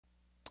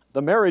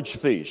the marriage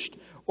feast,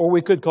 or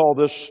we could call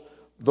this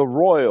the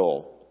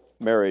royal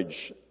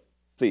marriage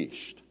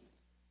feast.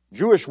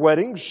 Jewish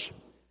weddings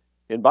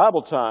in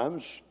Bible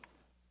times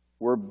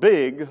were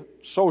big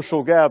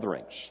social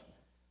gatherings.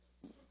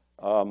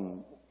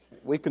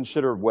 We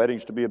consider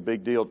weddings to be a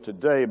big deal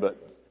today, but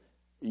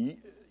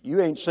you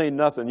ain't seen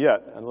nothing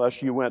yet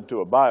unless you went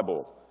to a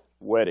Bible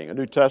wedding, a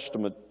New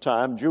Testament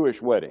time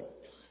Jewish wedding.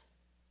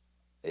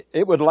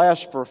 It would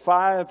last for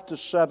 5 to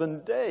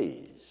 7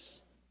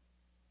 days.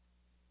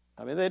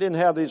 I mean, they didn't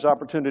have these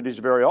opportunities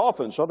very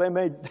often, so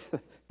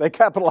they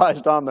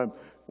capitalized on them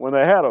when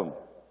they had them.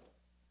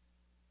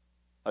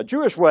 A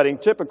Jewish wedding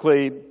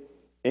typically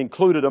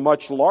included a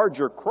much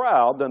larger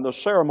crowd than the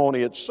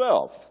ceremony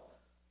itself.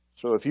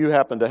 So if you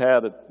happen to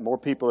have more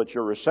people at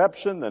your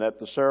reception than at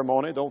the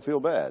ceremony, don't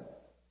feel bad.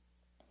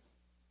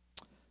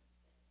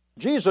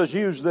 Jesus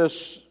used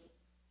this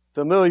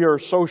familiar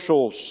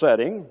social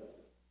setting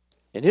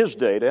in his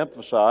day to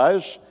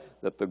emphasize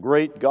that the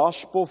great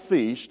gospel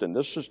feast, and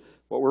this is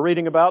what we're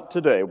reading about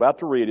today, about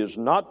to read, is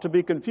not to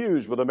be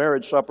confused with the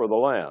marriage supper of the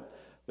Lamb.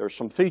 There are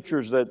some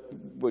features that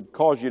would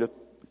cause you to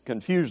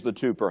confuse the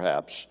two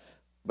perhaps,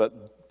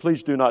 but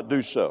please do not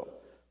do so.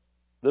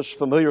 This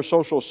familiar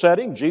social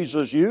setting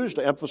Jesus used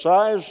to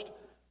emphasize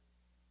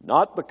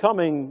not the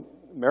coming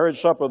marriage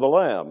supper of the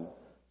Lamb,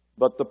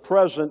 but the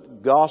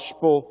present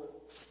gospel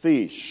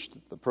feast,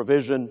 the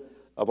provision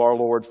of our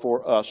Lord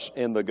for us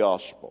in the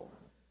gospel.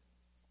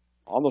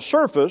 On the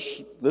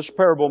surface, this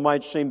parable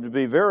might seem to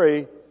be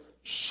very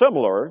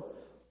similar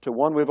to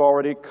one we've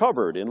already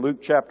covered in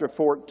Luke chapter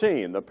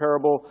 14, the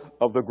parable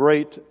of the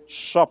Great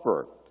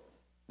Supper.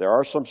 There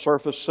are some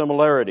surface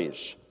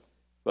similarities,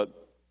 but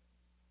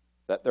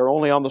that they're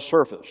only on the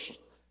surface.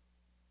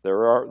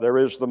 There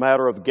is the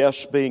matter of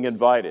guests being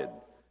invited.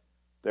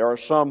 There are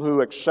some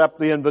who accept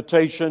the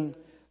invitation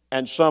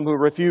and some who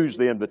refuse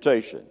the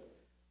invitation.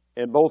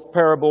 In both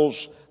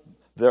parables,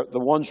 the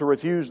ones who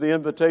refuse the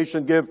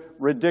invitation give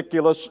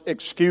ridiculous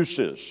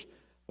excuses.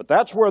 But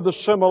that's where the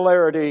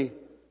similarity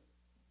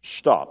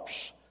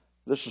stops.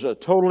 This is a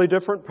totally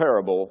different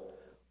parable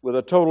with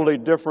a totally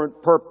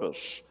different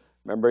purpose.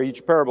 Remember,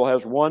 each parable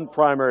has one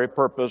primary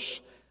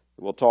purpose.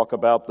 We'll talk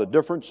about the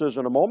differences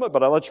in a moment,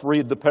 but let's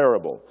read the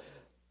parable.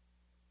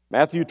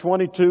 Matthew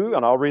 22,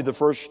 and I'll read the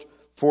first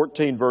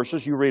 14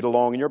 verses. You read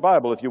along in your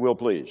Bible, if you will,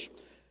 please.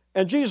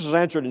 And Jesus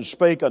answered and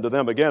spake unto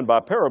them again by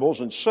parables,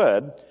 and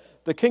said,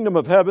 The kingdom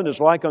of heaven is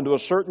like unto a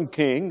certain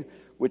king,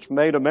 which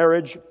made a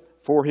marriage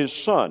for his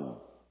son,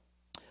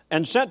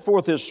 and sent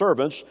forth his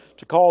servants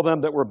to call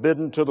them that were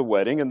bidden to the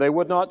wedding, and they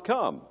would not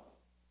come.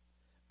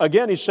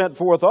 Again he sent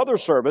forth other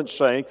servants,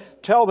 saying,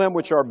 Tell them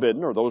which are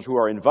bidden, or those who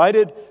are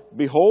invited,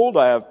 Behold,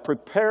 I have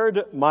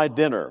prepared my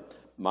dinner.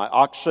 My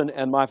oxen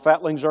and my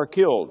fatlings are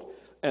killed,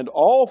 and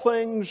all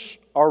things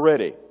are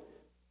ready.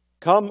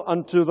 Come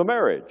unto the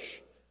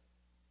marriage.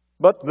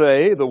 But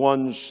they, the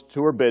ones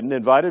who were bidden,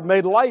 invited,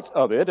 made light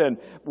of it, and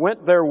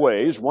went their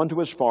ways, one to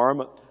his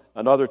farm,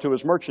 another to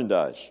his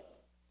merchandise.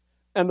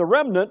 And the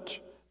remnant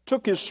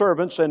took his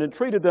servants, and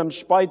entreated them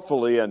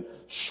spitefully, and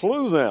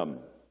slew them.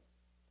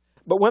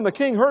 But when the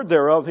king heard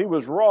thereof, he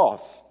was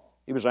wroth,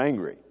 he was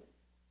angry.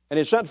 And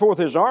he sent forth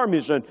his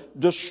armies, and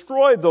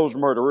destroyed those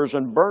murderers,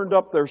 and burned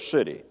up their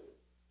city.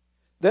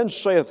 Then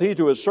saith he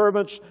to his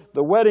servants,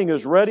 The wedding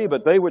is ready,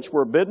 but they which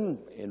were bidden,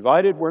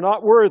 invited, were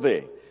not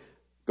worthy.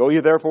 Go ye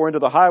therefore into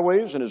the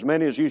highways, and as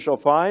many as ye shall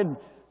find,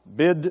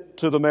 bid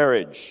to the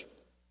marriage.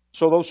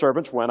 So those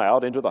servants went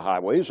out into the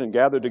highways, and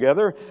gathered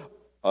together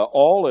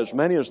all as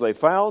many as they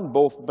found,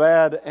 both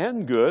bad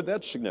and good.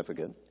 That's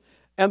significant.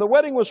 And the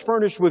wedding was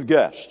furnished with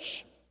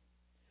guests.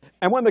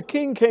 And when the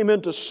king came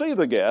in to see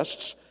the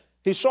guests,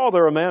 he saw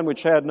there a man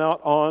which had not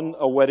on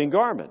a wedding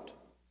garment.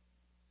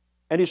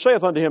 And he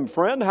saith unto him,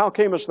 Friend, how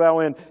camest thou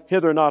in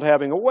hither not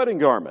having a wedding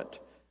garment?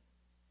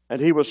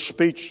 And he was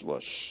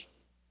speechless.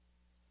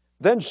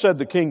 Then said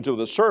the king to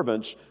the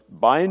servants,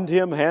 Bind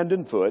him hand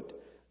and foot,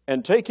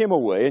 and take him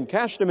away, and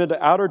cast him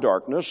into outer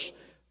darkness.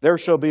 There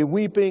shall be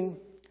weeping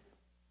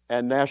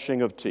and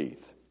gnashing of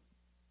teeth.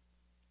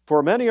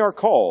 For many are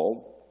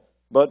called,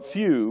 but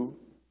few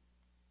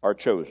are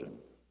chosen.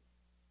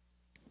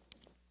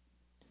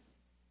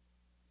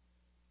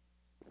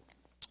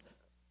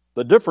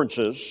 The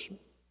differences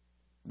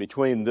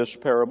between this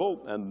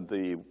parable and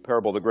the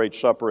parable of the Great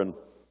Supper in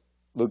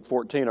Luke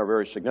 14 are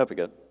very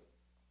significant.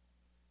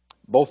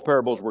 Both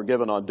parables were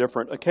given on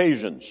different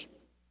occasions.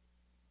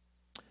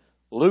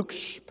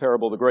 Luke's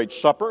parable of the Great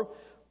Supper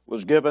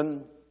was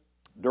given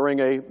during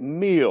a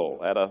meal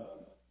at a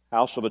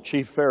house of a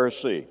chief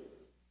Pharisee,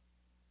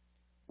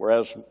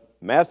 whereas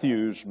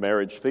Matthew's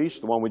marriage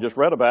feast, the one we just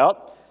read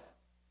about,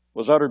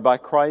 was uttered by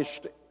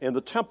Christ in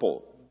the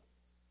temple.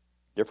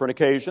 Different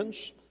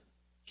occasions.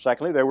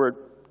 Secondly, there were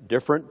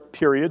different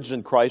periods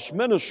in Christ's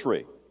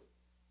ministry.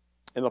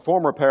 In the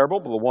former parable,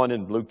 the one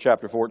in Luke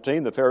chapter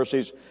 14, the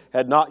Pharisees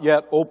had not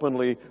yet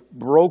openly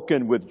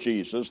broken with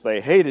Jesus.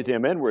 They hated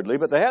him inwardly,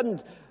 but they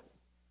hadn't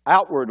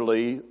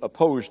outwardly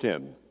opposed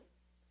him.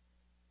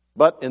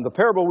 But in the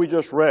parable we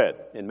just read,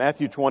 in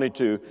Matthew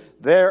 22,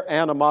 their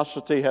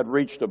animosity had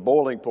reached a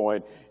boiling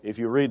point if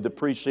you read the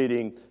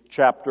preceding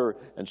chapter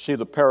and see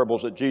the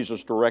parables that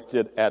Jesus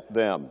directed at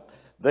them.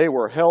 They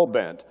were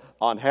hell-bent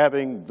on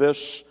having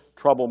this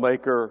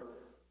troublemaker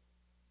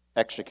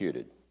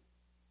executed.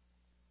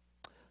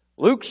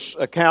 Luke's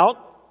account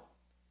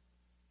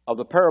of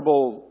the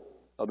parable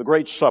of the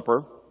Great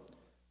Supper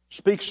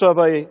speaks of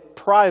a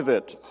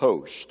private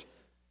host.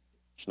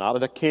 It's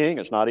not a king.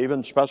 It's not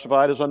even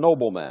specified as a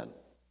nobleman.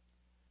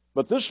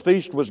 But this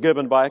feast was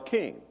given by a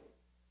king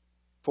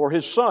for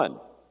his son.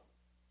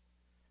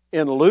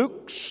 In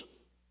Luke's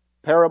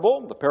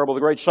parable, the parable of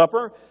the Great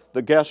Supper,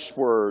 the guests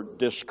were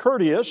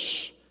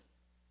discourteous,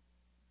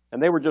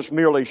 and they were just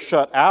merely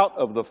shut out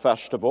of the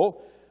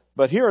festival.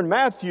 But here in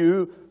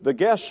Matthew, the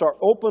guests are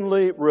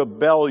openly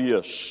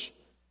rebellious,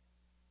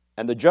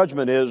 and the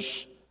judgment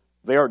is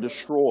they are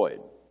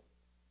destroyed.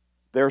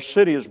 Their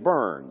city is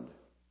burned.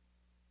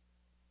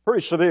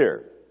 Pretty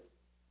severe.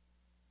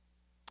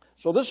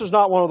 So this is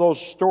not one of those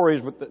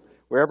stories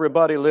where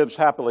everybody lives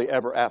happily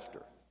ever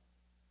after.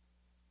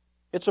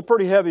 It's a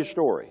pretty heavy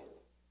story.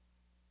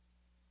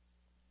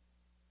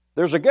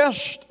 There's a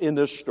guest in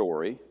this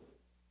story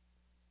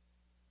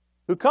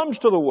who comes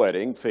to the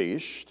wedding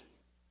feast,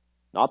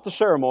 not the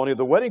ceremony,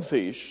 the wedding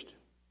feast,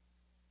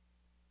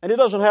 and he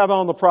doesn't have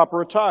on the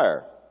proper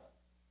attire.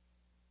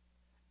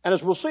 And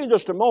as we'll see in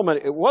just a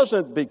moment, it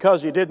wasn't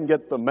because he didn't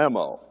get the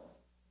memo.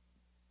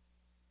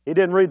 He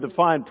didn't read the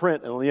fine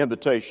print on the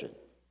invitation.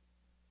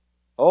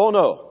 Oh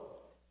no,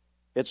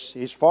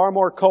 he's far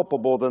more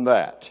culpable than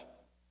that.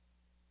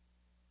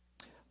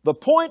 The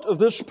point of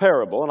this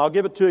parable, and I'll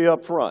give it to you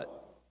up front,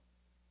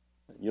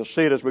 you'll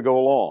see it as we go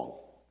along.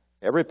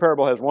 Every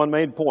parable has one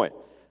main point.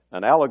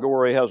 An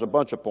allegory has a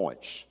bunch of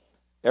points.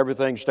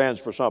 Everything stands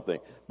for something.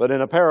 But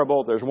in a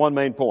parable, there's one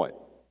main point.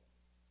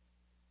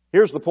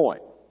 Here's the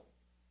point.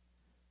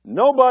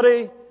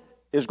 Nobody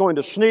is going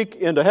to sneak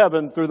into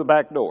heaven through the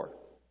back door.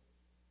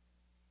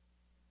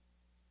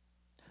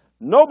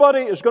 Nobody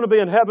is going to be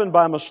in heaven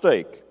by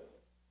mistake.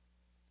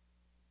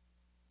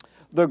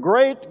 The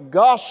great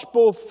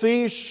gospel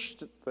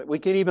feast that we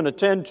can even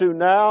attend to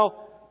now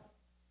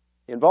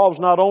involves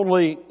not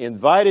only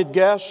invited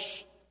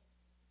guests,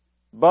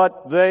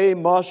 but they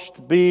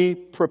must be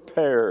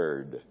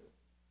prepared.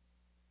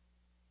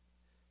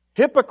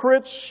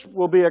 Hypocrites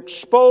will be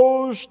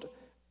exposed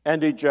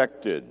and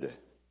ejected.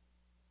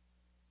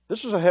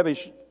 This is a heavy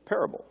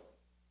parable.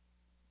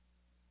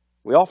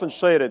 We often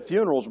say it at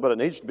funerals, but it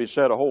needs to be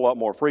said a whole lot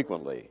more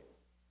frequently.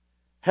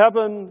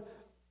 Heaven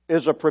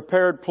is a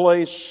prepared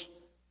place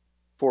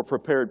for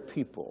prepared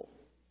people.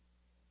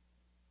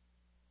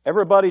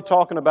 Everybody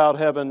talking about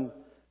heaven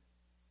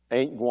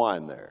ain't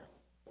going there.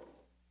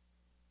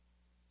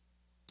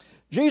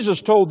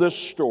 Jesus told this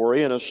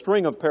story in a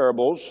string of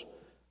parables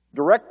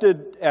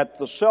directed at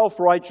the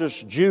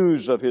self-righteous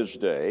Jews of his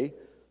day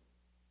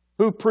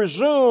who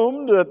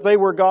presumed that they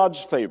were God's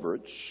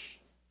favorites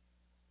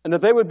and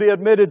that they would be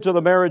admitted to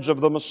the marriage of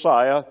the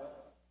Messiah,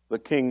 the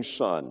King's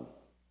Son.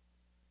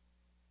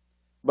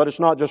 But it's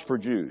not just for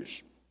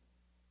Jews.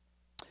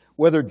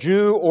 Whether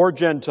Jew or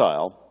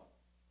Gentile,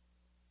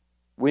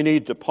 we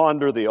need to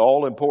ponder the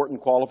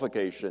all-important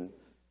qualification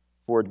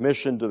for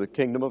admission to the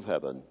kingdom of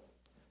heaven,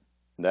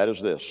 and that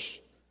is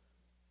this: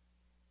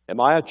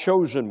 am I a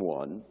chosen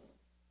one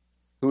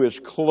who is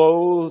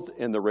clothed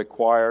in the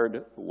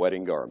required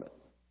wedding garment?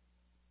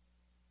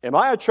 Am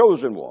I a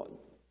chosen one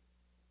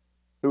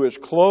who is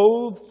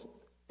clothed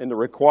in the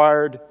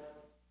required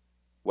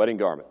wedding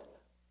garment?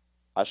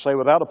 I say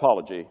without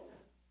apology,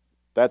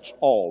 that's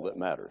all that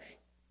matters.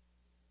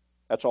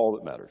 That's all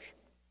that matters.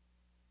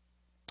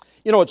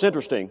 You know, it's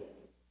interesting.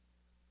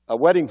 A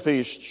wedding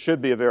feast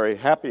should be a very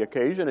happy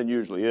occasion, and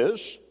usually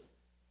is.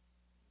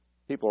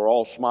 People are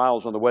all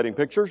smiles on the wedding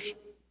pictures.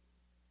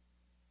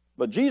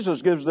 But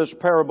Jesus gives this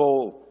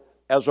parable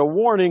as a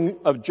warning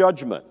of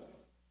judgment.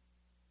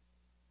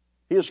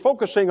 He is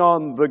focusing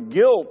on the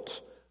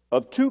guilt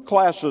of two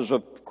classes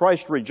of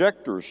Christ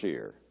rejectors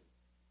here.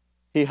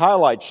 He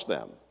highlights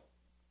them.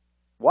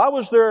 Why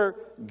was their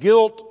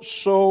guilt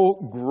so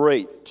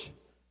great?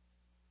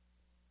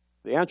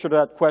 The answer to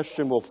that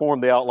question will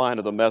form the outline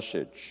of the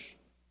message.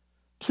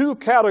 Two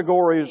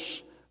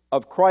categories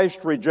of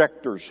Christ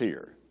rejectors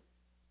here,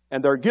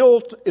 and their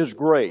guilt is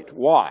great.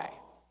 Why?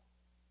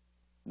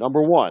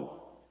 Number one,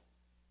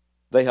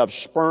 they have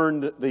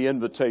spurned the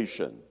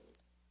invitation.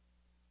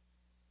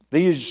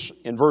 These,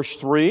 in verse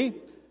 3,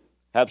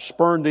 have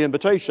spurned the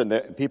invitation.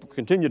 People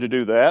continue to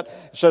do that.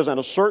 It says, and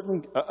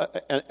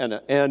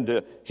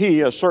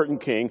he, a certain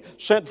king,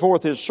 sent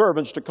forth his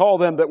servants to call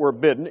them that were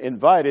bidden,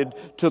 invited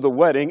to the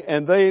wedding,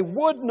 and they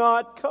would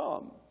not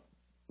come.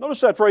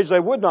 Notice that phrase,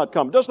 they would not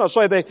come. It does not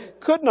say they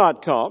could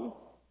not come.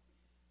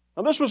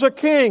 Now, this was a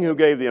king who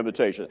gave the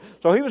invitation.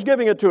 So he was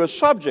giving it to his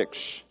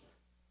subjects.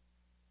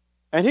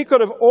 And he could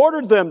have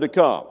ordered them to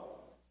come.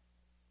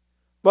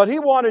 But he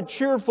wanted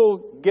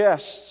cheerful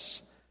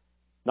guests,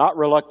 not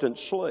reluctant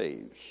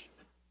slaves.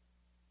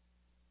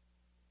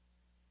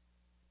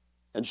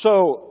 And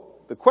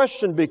so the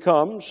question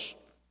becomes,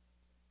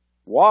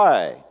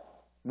 why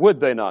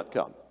would they not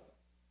come?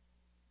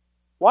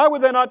 Why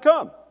would they not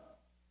come?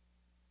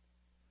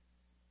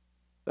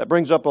 That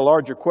brings up a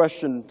larger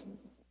question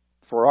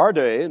for our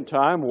day and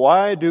time.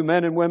 Why do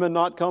men and women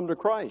not come to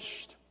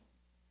Christ?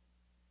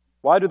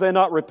 Why do they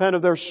not repent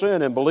of their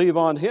sin and believe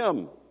on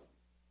Him?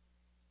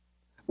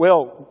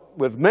 Well,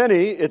 with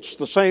many, it's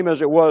the same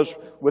as it was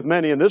with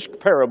many in this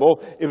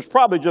parable. It was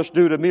probably just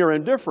due to mere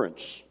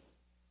indifference.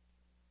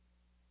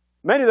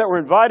 Many that were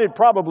invited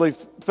probably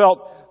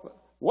felt,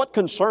 what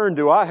concern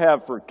do I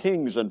have for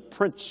kings and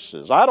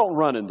princes? I don't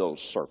run in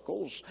those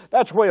circles.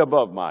 That's way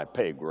above my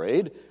pay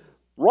grade.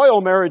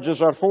 Royal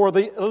marriages are for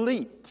the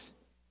elite.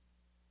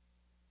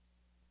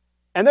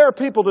 And there are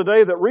people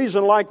today that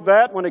reason like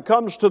that when it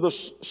comes to the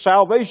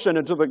salvation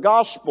and to the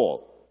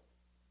gospel.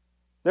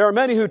 There are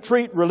many who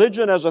treat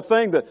religion as a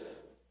thing that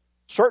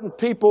certain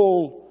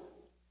people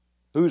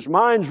whose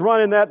minds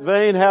run in that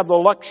vein have the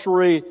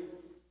luxury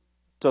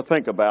to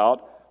think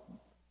about.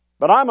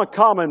 But I'm a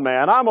common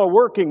man, I'm a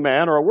working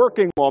man or a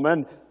working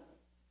woman.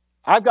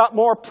 I've got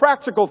more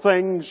practical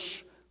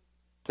things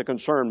to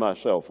concern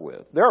myself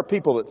with. There are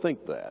people that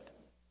think that.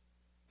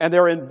 And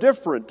they're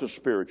indifferent to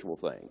spiritual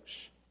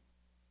things.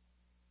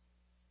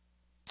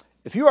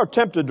 If you are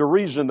tempted to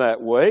reason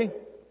that way,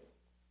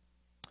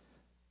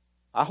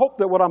 I hope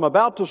that what I'm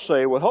about to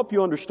say will help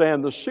you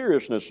understand the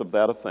seriousness of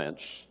that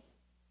offense.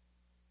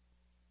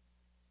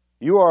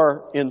 You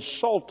are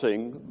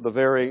insulting the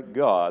very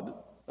God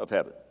of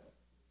heaven.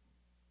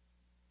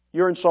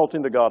 You're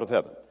insulting the God of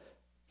heaven.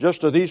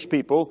 Just as these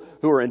people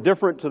who are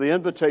indifferent to the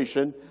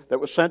invitation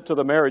that was sent to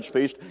the marriage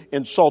feast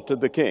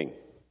insulted the king.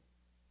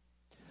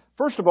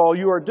 First of all,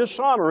 you are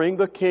dishonoring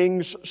the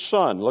king's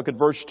son. Look at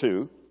verse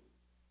 2.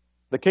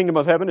 The kingdom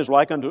of heaven is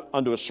like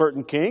unto a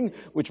certain king,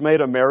 which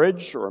made a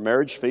marriage or a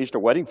marriage feast, a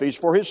wedding feast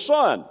for his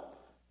son.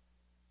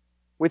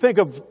 We think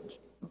of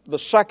the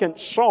second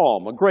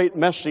psalm, a great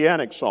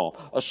messianic psalm,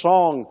 a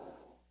psalm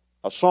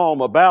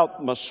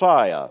about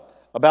Messiah,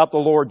 about the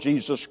Lord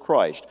Jesus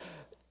Christ.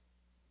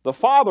 The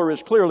Father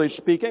is clearly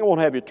speaking. I won't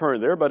have you turn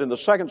there, but in the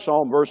second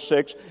psalm, verse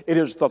 6, it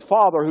is the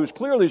Father who's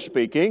clearly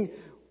speaking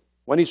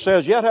when he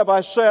says, "Yet have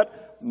I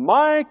set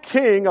my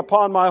king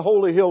upon my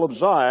holy hill of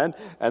Zion,"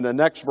 and the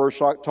next verse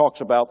talks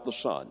about the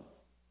Son.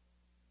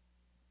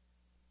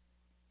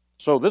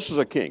 So this is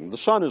a king. The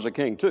Son is a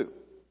king too.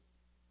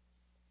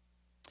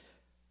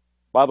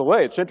 By the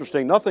way, it's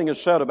interesting, nothing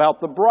is said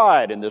about the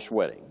bride in this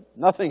wedding.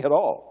 Nothing at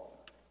all.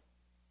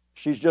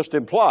 She's just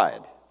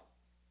implied.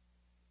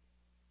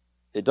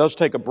 It does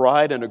take a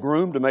bride and a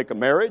groom to make a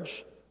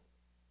marriage,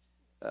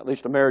 at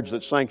least a marriage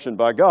that's sanctioned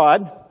by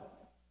God.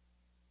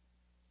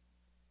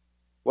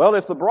 Well,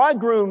 if the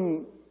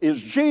bridegroom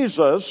is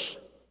Jesus,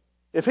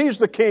 if he's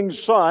the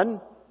king's son,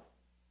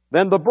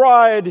 then the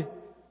bride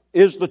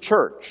is the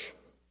church.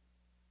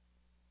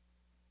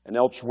 And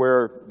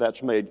elsewhere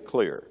that's made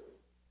clear.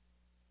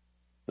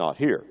 Not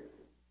here.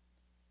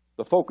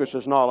 The focus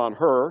is not on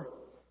her,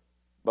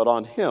 but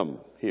on him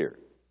here.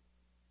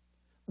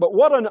 But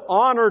what an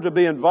honor to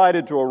be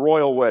invited to a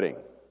royal wedding.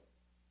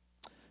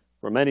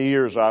 For many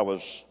years I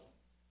was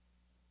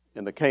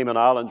in the Cayman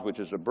Islands, which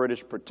is a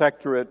British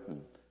protectorate.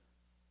 And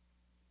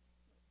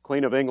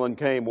Queen of England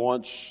came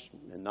once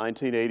in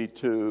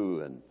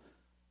 1982, and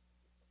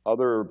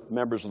other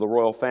members of the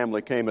royal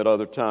family came at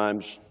other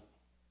times.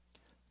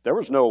 There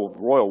was no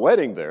royal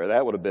wedding there.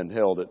 That would have been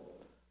held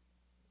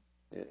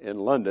in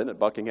London at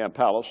Buckingham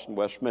Palace in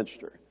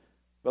Westminster.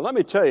 But let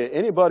me tell you,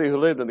 anybody who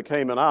lived in the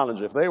Cayman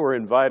Islands, if they were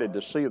invited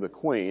to see the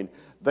Queen,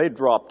 they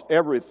dropped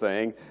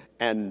everything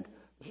and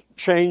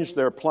changed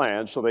their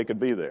plans so they could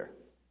be there.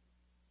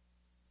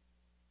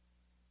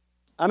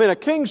 I mean, a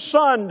king's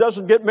son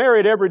doesn't get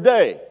married every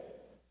day.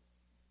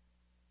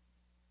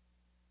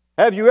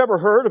 Have you ever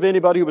heard of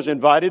anybody who was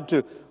invited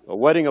to a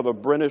wedding of a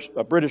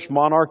British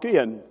monarchy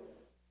and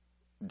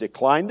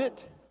declined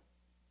it?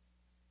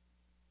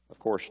 Of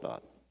course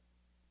not.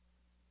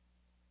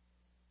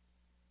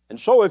 And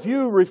so if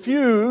you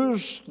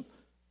refuse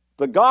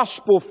the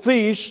gospel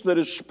feast that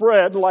is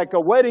spread like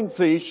a wedding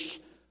feast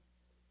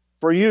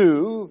for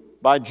you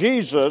by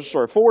Jesus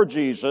or for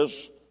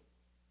Jesus,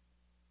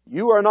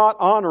 you are not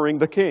honoring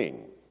the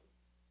king.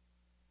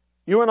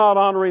 You are not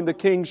honoring the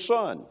king's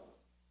son.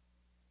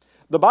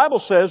 The Bible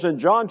says in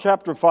John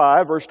chapter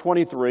 5, verse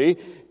 23,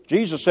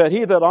 Jesus said,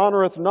 "He that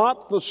honoreth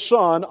not the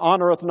Son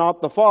honoreth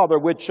not the Father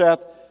which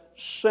hath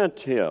sent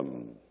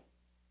him."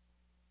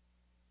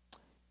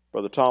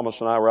 Brother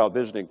Thomas and I were out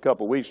visiting a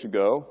couple weeks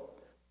ago,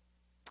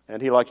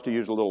 and he likes to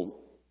use a little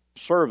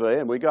survey,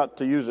 and we got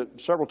to use it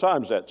several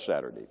times that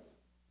Saturday.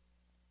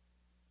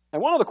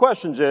 And one of the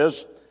questions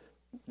is,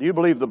 do you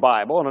believe the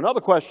Bible? And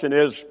another question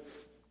is,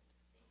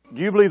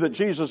 do you believe that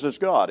Jesus is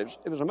God?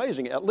 It was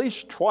amazing. At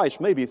least twice,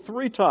 maybe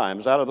three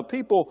times, out of the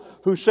people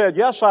who said,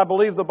 "Yes, I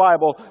believe the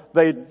Bible,"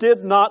 they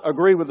did not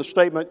agree with the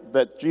statement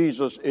that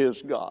Jesus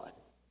is God.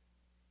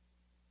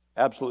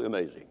 Absolutely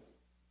amazing.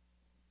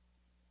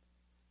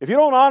 If you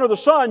don't honor the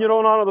Son, you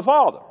don't honor the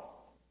Father.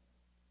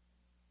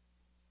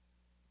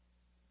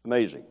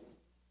 Amazing.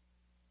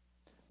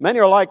 Many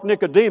are like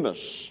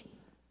Nicodemus.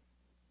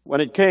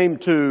 When it came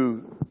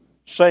to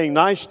saying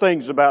nice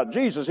things about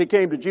Jesus, he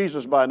came to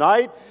Jesus by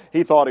night.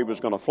 He thought he was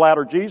going to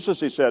flatter Jesus.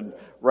 He said,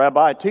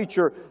 Rabbi,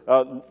 teacher,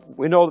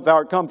 we know that thou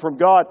art come from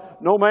God.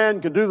 No man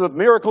can do the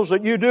miracles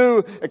that you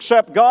do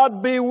except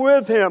God be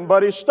with him.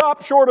 But he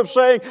stopped short of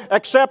saying,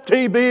 except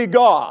he be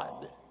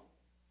God.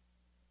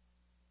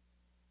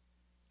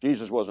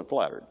 Jesus wasn't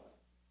flattered.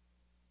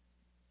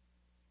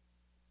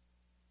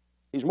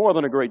 He's more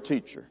than a great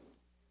teacher.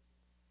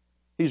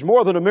 He's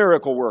more than a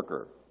miracle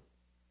worker.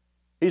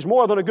 He's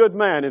more than a good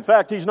man. In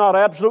fact, he's not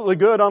absolutely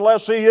good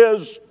unless he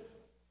is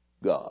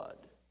God.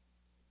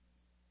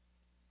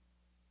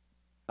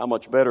 How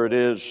much better it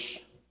is,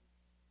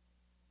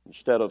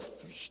 instead of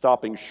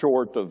stopping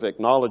short of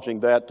acknowledging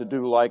that, to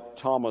do like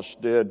Thomas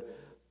did,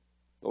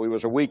 though he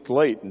was a week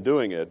late in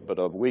doing it, but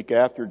a week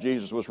after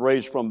Jesus was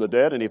raised from the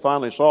dead, and he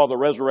finally saw the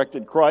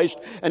resurrected Christ,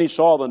 and he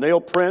saw the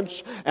nail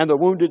prints and the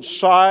wounded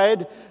side,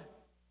 and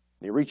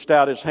he reached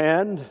out his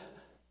hand.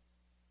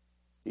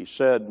 He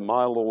said,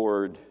 my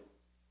Lord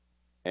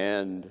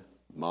and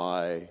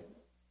my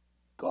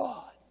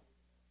God.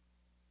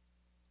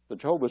 The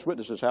Jehovah's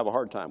Witnesses have a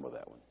hard time with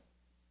that one.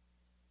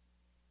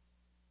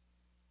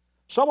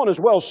 Someone has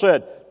well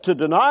said, to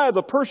deny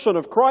the person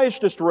of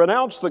Christ is to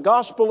renounce the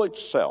gospel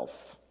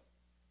itself.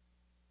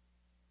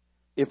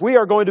 If we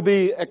are going to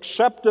be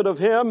accepted of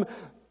Him,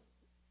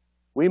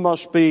 we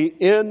must be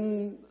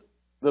in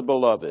the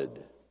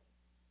beloved.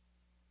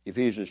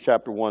 Ephesians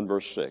chapter 1,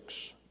 verse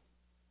 6.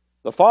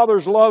 The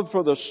Father's love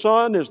for the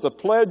Son is the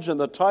pledge and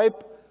the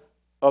type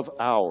of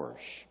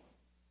ours.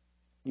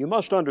 You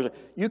must understand,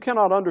 you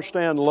cannot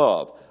understand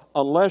love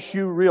unless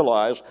you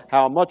realize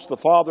how much the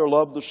Father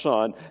loved the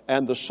Son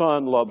and the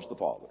Son loves the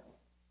Father.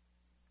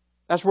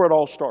 That's where it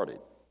all started.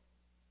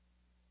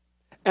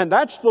 And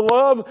that's the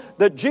love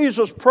that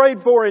Jesus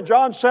prayed for in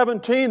John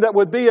 17 that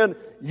would be in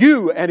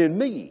you and in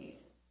me.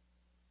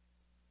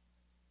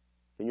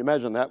 Can you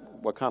imagine that?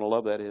 What kind of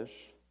love that is?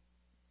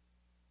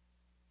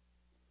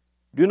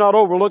 Do not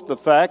overlook the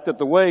fact that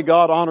the way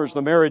God honors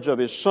the marriage of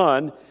His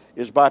Son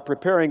is by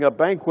preparing a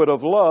banquet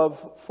of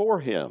love for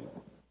Him.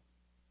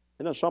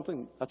 Isn't that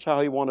something? That's how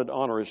He wanted to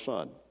honor His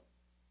Son.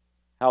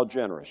 How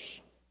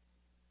generous.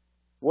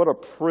 What a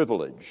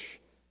privilege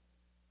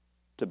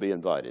to be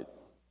invited.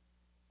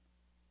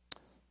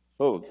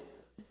 So,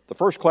 the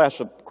first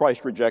class of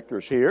Christ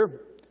rejectors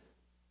here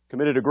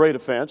committed a great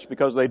offense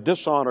because they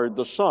dishonored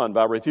the Son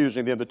by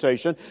refusing the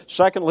invitation.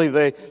 Secondly,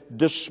 they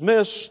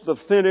dismissed the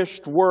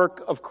finished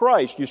work of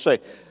Christ. You say,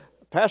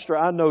 Pastor,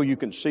 I know you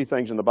can see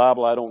things in the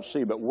Bible I don't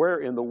see, but where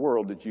in the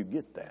world did you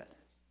get that?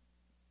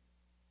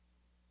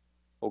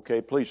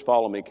 Okay, please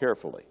follow me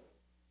carefully.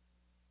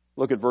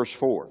 Look at verse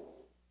 4.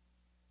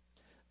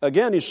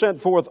 Again, He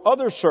sent forth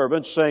other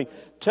servants, saying,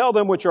 tell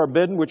them which are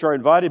bidden, which are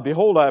invited,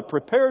 behold, I have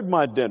prepared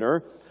my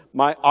dinner.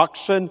 My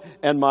oxen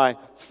and my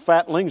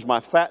fatlings, my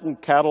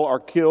fattened cattle are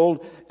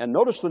killed. And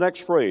notice the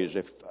next phrase.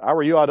 If I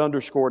were you, I'd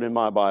underscore it in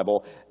my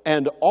Bible.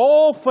 And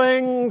all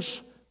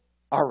things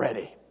are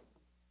ready.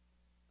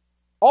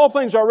 All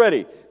things are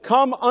ready.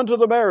 Come unto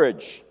the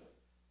marriage.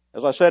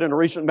 As I said in a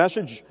recent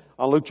message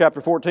on Luke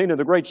chapter 14 in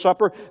the Great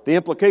Supper, the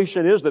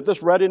implication is that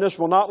this readiness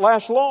will not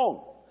last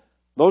long.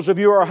 Those of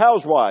you who are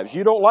housewives,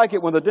 you don't like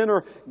it when the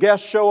dinner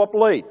guests show up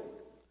late,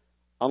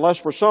 unless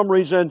for some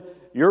reason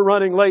you're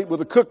running late with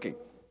the cooking.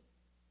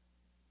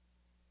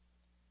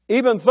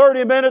 Even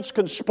 30 minutes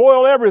can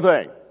spoil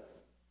everything.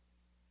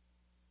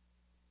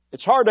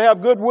 It's hard to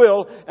have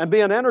goodwill and be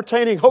an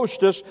entertaining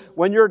hostess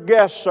when your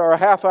guests are a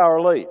half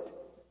hour late.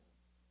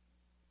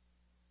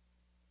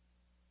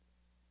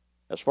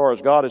 As far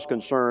as God is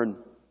concerned,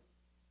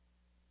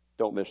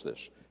 don't miss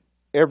this.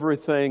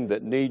 Everything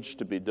that needs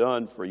to be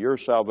done for your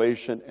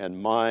salvation and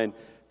mine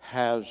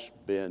has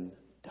been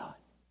done.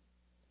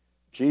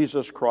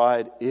 Jesus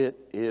cried, it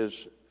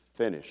is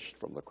finished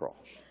from the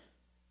cross.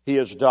 He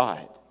has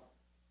died.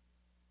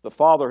 The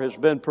Father has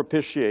been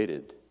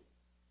propitiated.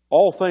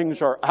 All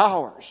things are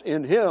ours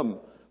in Him.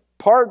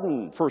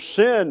 Pardon for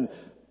sin,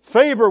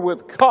 favor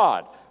with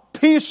God,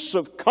 peace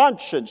of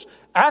conscience,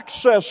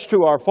 access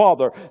to our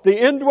Father, the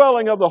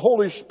indwelling of the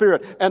Holy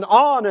Spirit, and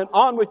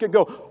on we could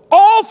go.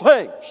 All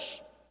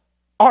things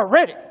are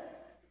ready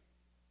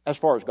as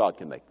far as God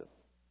can make them.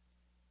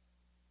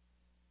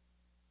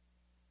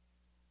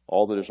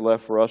 All that is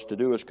left for us to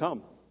do is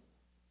come.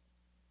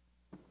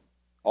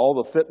 All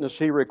the fitness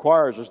He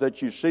requires is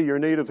that you see your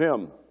need of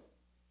Him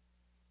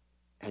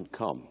and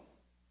come.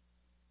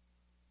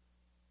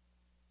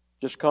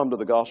 Just come to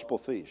the gospel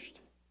feast.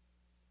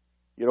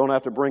 You don't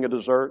have to bring a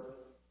dessert.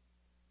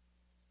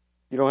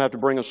 You don't have to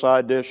bring a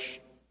side dish.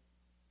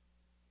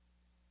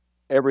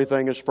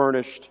 Everything is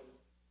furnished.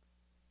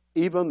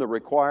 Even the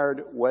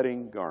required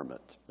wedding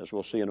garment, as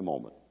we'll see in a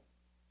moment.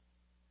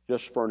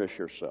 Just furnish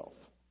yourself.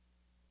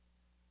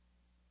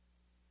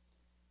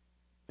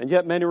 And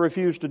yet many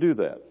refuse to do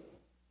that.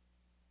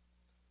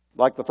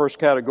 Like the first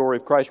category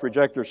of Christ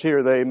rejectors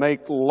here, they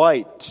make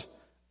light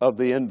of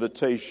the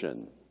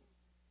invitation.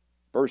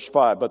 Verse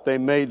 5, but they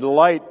made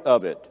light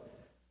of it.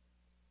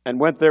 and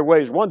went their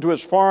ways, one to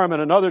his farm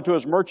and another to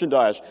his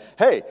merchandise.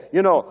 Hey,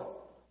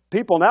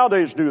 people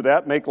nowadays do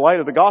that, make light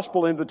of the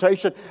gospel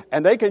invitation,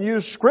 and they can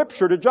use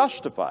Scripture to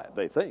justify it,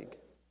 they think.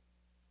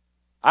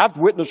 I've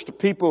witnessed to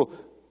people,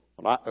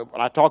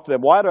 when I talk to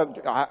them,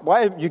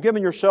 why have you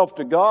given yourself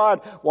to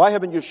God? Why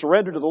haven't you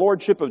surrendered to the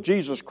Lordship of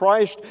Jesus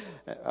Christ?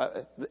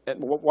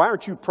 Why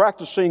aren't you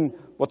practicing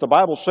what the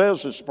Bible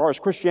says as far as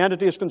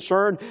Christianity is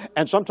concerned?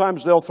 And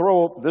sometimes they'll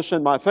throw this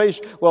in my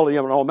face. Well,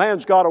 a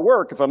man's got to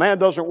work. If a man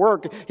doesn't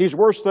work, he's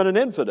worse than an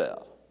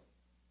infidel.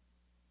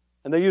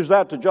 And they use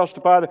that to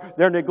justify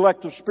their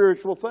neglect of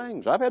spiritual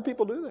things. I've had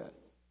people do that.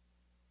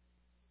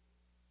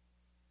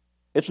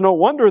 It's no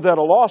wonder that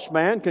a lost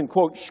man can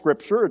quote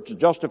Scripture to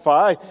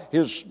justify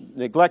his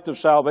neglect of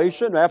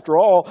salvation. After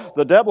all,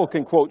 the devil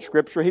can quote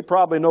Scripture. He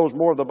probably knows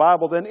more of the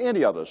Bible than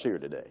any of us here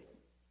today.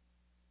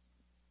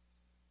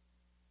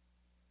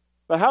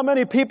 But how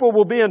many people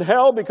will be in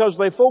hell because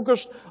they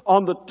focused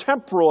on the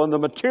temporal and the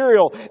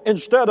material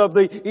instead of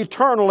the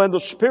eternal and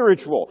the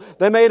spiritual?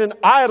 They made an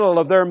idol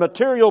of their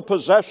material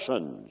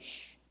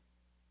possessions.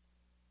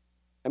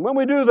 And when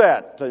we do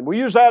that, and we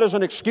use that as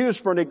an excuse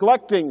for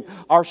neglecting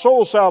our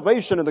soul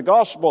salvation in the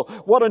gospel,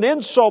 what an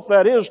insult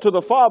that is to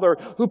the Father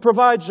who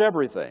provides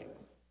everything.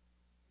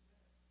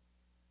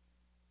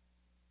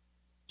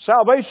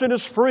 Salvation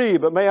is free,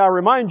 but may I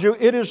remind you,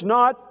 it is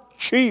not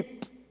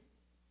cheap.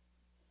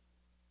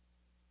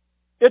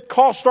 It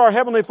cost our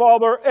Heavenly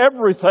Father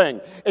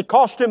everything. It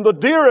cost Him the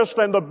dearest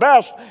and the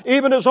best,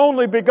 even His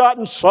only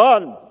begotten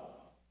Son.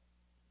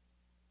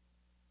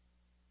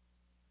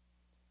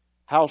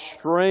 How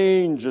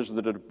strange is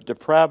the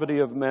depravity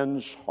of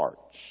men's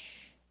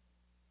hearts,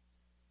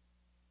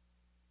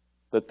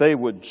 that they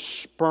would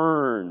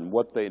spurn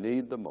what they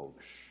need the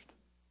most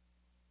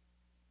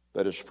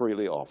that is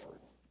freely offered.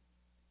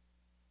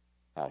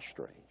 How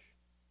strange.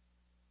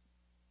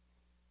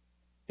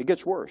 It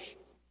gets worse.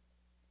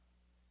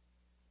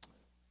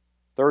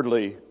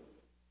 Thirdly,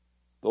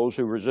 those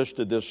who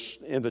resisted this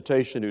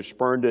invitation, who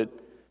spurned it,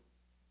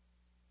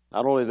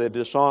 not only did they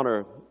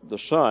dishonor the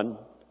Son,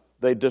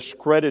 they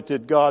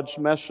discredited God's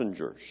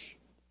messengers.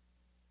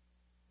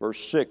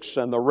 Verse 6,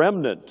 and the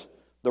remnant,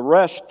 the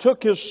rest,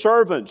 took his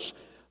servants.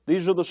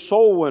 These are the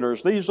soul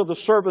winners. These are the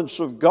servants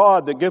of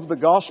God that give the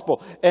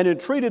gospel, and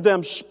entreated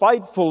them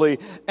spitefully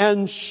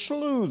and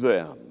slew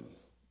them.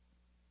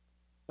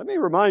 Let me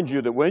remind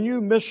you that when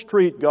you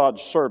mistreat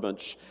God's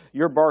servants,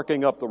 you're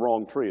barking up the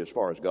wrong tree as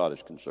far as God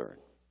is concerned.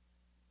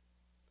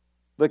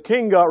 The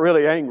king got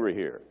really angry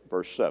here,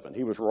 verse 7.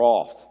 He was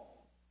wroth.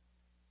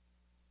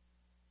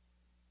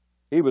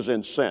 He was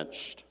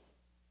incensed.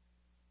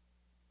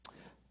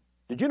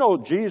 Did you know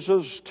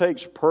Jesus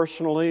takes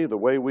personally the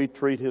way we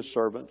treat His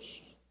servants?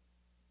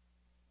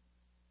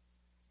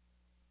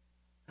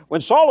 When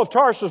Saul of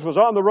Tarsus was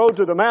on the road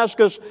to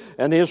Damascus,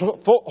 and his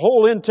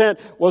whole intent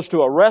was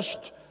to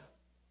arrest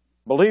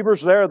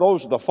believers there,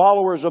 those the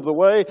followers of the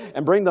way,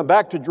 and bring them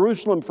back to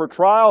Jerusalem for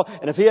trial,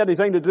 and if he had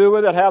anything to do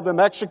with it, have them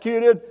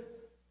executed.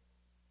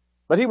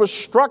 But he was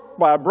struck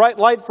by a bright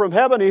light from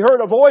heaven. He heard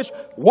a voice.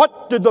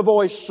 What did the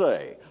voice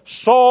say?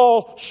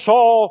 Saul,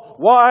 Saul,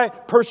 why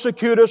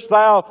persecutest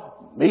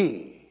thou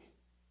me?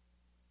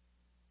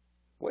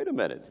 Wait a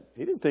minute.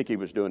 He didn't think he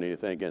was doing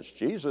anything against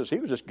Jesus. He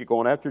was just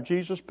going after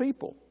Jesus'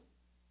 people.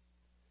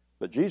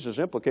 But Jesus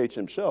implicates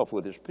Himself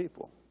with His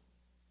people.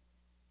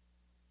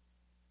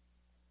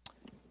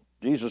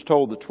 Jesus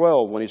told the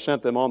 12 when He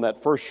sent them on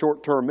that first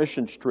short-term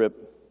mission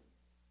trip,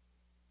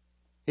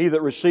 he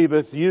that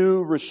receiveth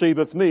you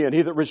receiveth me, and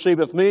he that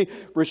receiveth me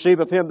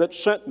receiveth him that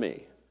sent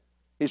me.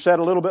 He said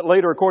a little bit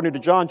later, according to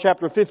John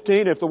chapter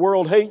 15, if the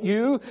world hate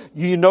you,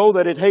 ye know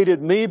that it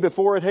hated me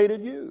before it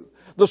hated you.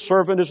 The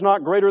servant is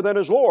not greater than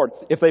his Lord.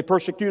 If they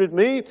persecuted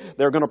me,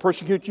 they're going to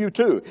persecute you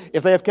too.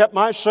 If they have kept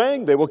my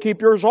saying, they will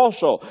keep yours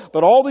also.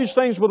 But all these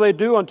things will they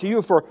do unto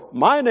you for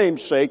my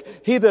name's sake.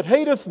 He that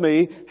hateth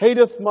me,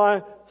 hateth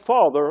my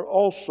Father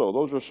also.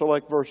 Those are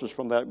select verses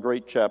from that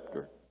great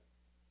chapter.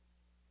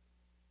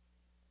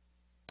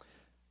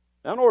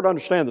 Now, in order to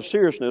understand the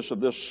seriousness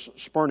of this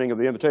spurning of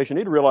the invitation,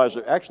 you need to realize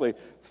that actually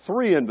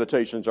 3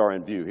 invitations are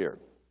in view here.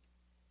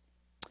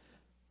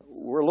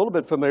 We're a little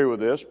bit familiar with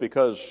this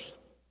because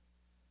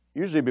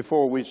usually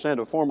before we send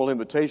a formal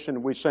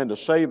invitation, we send a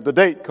save the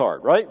date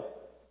card, right?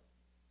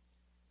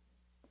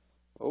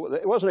 Well,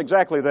 it wasn't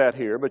exactly that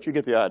here, but you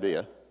get the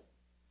idea.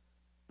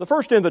 The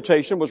first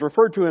invitation was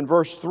referred to in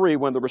verse 3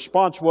 when the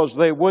response was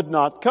they would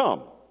not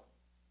come.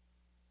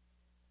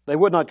 They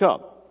would not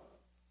come.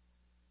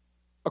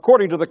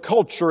 According to the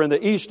culture in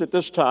the East at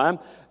this time,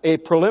 a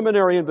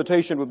preliminary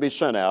invitation would be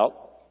sent out,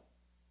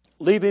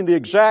 leaving the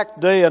exact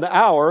day and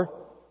hour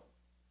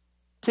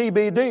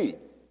TBD,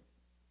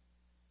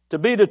 to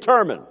be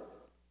determined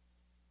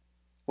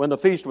when the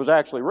feast was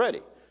actually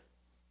ready.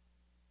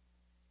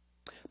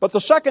 But the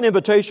second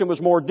invitation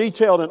was more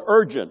detailed and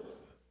urgent.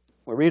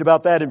 We read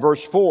about that in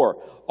verse 4.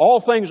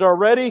 All things are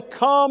ready,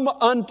 come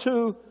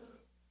unto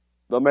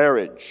the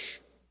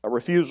marriage. A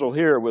refusal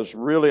here was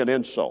really an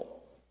insult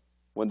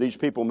when these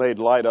people made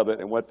light of it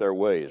and went their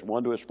ways,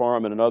 one to his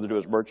farm and another to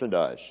his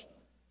merchandise.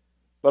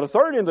 But a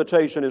third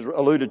invitation is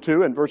alluded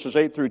to in verses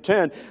 8 through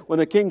 10, when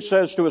the king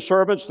says to his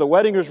servants, "The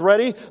wedding is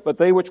ready, but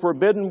they which were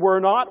bidden were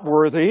not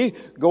worthy.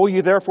 Go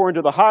ye therefore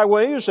into the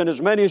highways, and as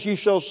many as ye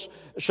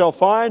shall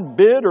find,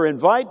 bid or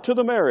invite to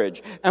the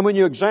marriage." And when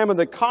you examine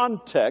the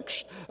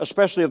context,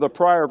 especially of the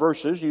prior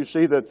verses, you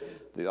see that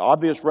the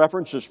obvious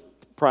reference is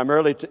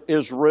primarily to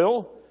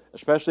Israel,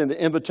 especially in the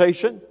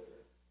invitation.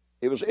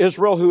 It was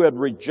Israel who had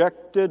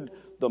rejected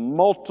the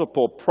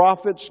multiple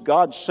prophets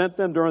God sent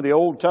them during the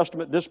Old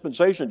Testament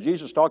dispensation.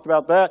 Jesus talked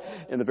about that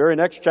in the very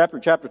next chapter,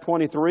 chapter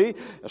 23.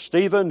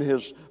 Stephen,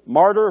 his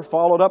martyr,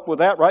 followed up with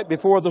that right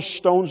before the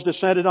stones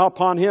descended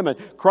upon him and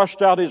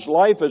crushed out his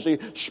life as he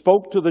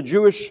spoke to the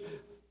Jewish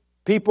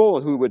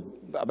people who were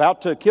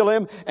about to kill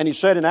him. And he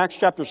said in Acts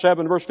chapter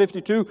 7, verse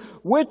 52,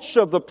 "Which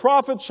of the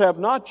prophets have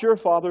not your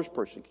fathers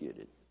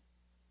persecuted?"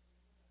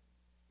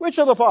 Which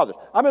of the fathers?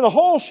 I mean, a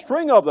whole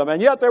string of them.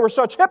 And yet they were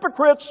such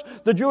hypocrites,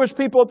 the Jewish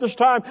people at this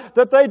time,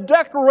 that they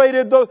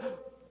decorated the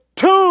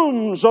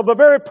tombs of the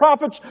very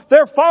prophets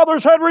their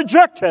fathers had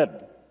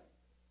rejected.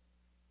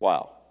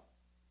 Wow.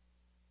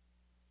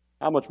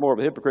 How much more of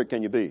a hypocrite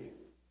can you be?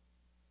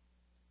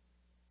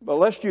 But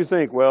lest you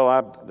think, well,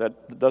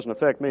 that doesn't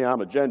affect me,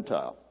 I'm a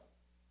Gentile.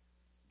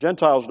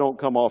 Gentiles don't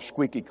come off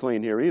squeaky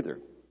clean here either.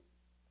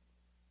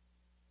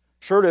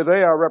 Surely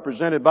they are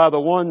represented by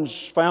the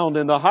ones found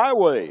in the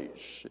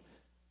highways. It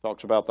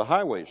talks about the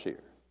highways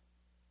here.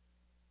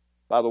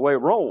 By the way,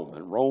 Rome,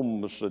 and Rome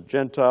was a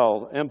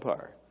Gentile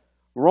empire.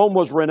 Rome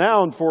was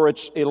renowned for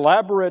its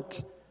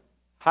elaborate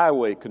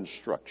highway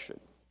construction.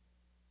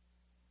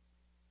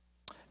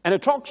 And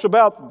it talks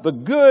about the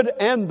good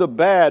and the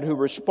bad who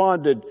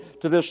responded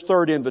to this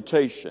third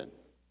invitation.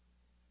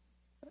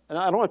 And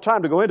I don't have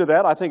time to go into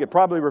that. I think it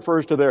probably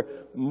refers to their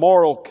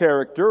moral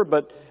character,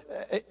 but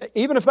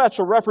even if that's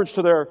a reference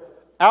to their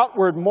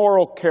outward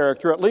moral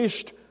character, at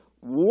least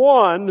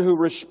one who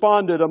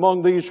responded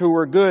among these who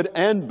were good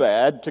and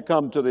bad to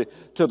come to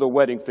the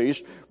wedding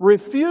feast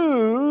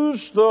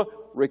refused the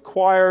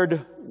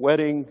required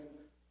wedding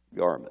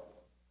garment.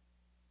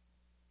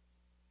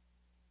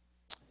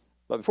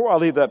 But before I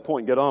leave that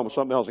point and get on with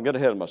something else and get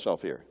ahead of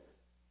myself here,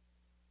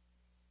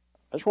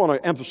 I just want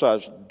to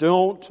emphasize,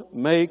 don't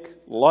make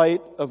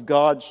light of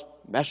God's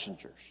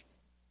messengers.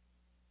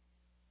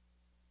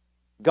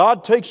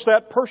 God takes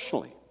that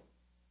personally.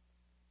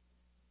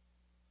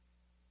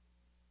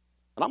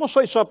 And I'm going to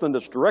say something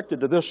that's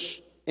directed to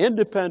this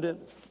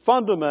independent,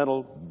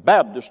 fundamental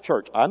Baptist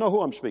church. I know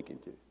who I'm speaking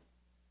to.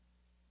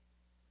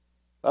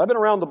 I've been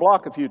around the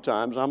block a few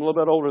times. I'm a little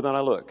bit older than I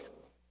look.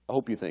 I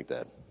hope you think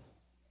that.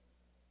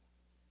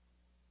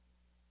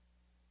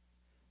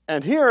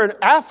 And here in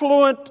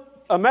affluent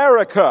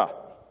America,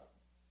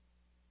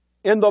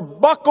 in the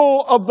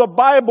buckle of the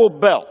Bible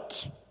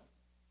Belt,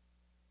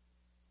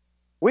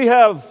 we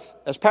have,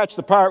 as Patch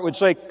the Pirate would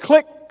say,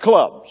 clique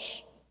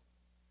clubs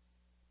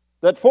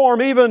that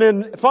form even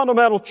in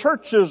fundamental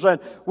churches. And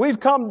we've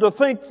come to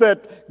think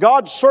that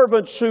God's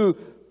servants who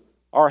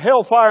are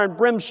hellfire and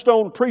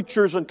brimstone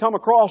preachers and come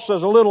across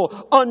as a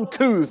little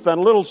uncouth and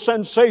a little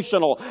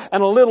sensational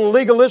and a little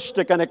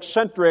legalistic and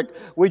eccentric,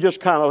 we just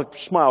kind of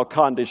smile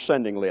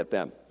condescendingly at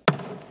them.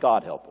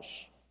 God help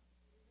us.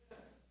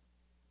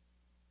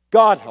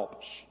 God help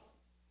us.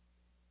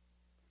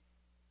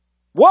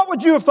 What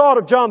would you have thought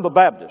of John the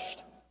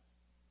Baptist?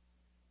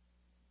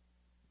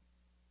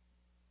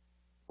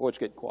 Oh, it's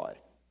getting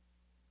quiet.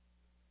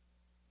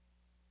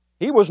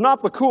 He was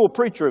not the cool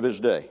preacher of his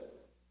day.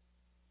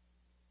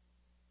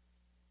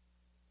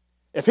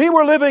 If he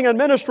were living and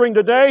ministering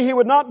today, he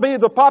would not be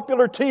the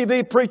popular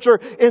TV preacher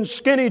in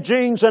skinny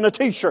jeans and a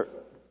t-shirt.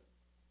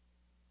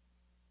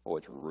 Oh,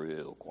 it's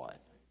real quiet.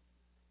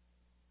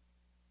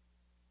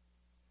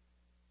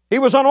 He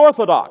was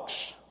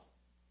unorthodox.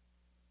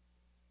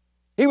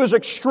 He was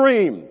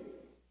extreme.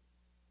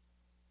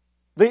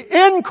 The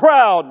in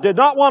crowd did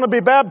not want to be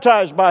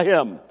baptized by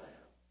him,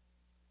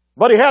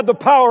 but he had the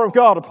power of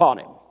God upon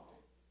him.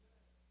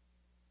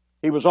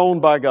 He was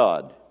owned by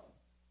God.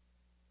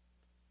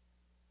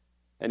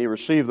 And he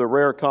received the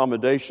rare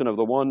commendation of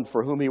the one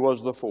for whom he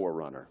was the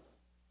forerunner.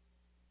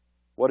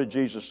 What did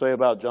Jesus say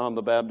about John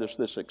the Baptist,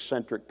 this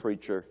eccentric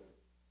preacher?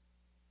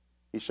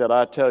 He said,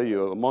 "I tell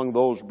you, among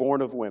those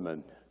born of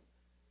women,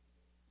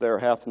 there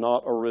hath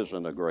not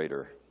arisen a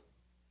greater."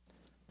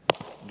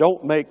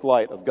 Don't make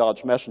light of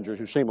God's messengers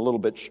who seem a little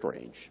bit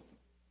strange,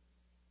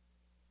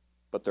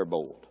 but they're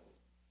bold.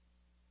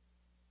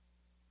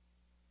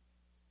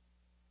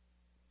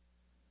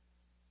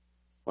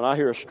 When I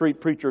hear a street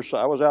preacher say,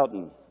 I was out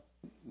in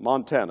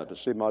Montana to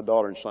see my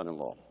daughter and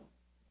son-in-law.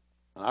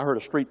 And I heard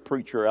a street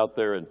preacher out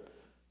there in,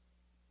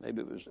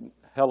 maybe it was in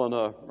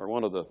Helena or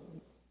one of the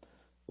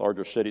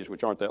larger cities,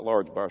 which aren't that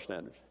large by our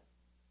standards.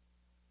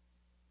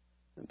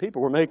 And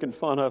people were making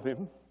fun of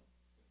him.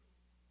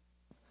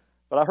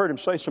 But I heard him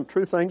say some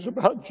true things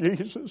about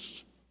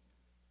Jesus.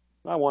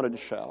 And I wanted to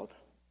shout.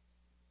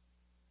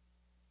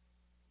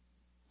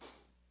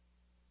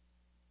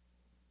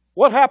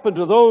 What happened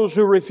to those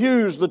who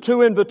refused the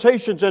two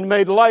invitations and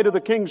made light of the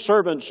king's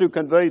servants who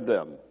conveyed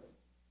them?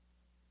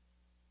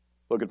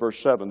 Look at verse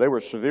 7. They were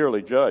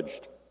severely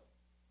judged.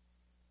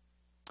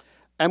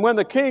 And when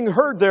the king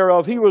heard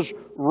thereof, he was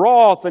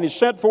wroth, and he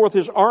sent forth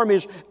his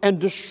armies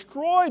and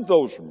destroyed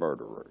those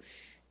murderers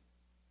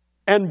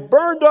and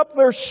burned up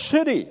their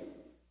city.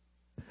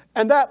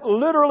 And that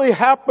literally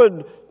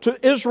happened to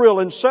Israel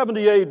in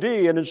 70 AD,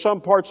 and in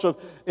some parts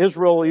of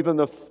Israel even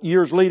the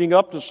years leading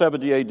up to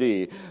 70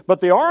 AD. But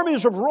the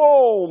armies of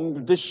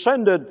Rome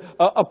descended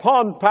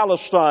upon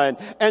Palestine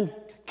and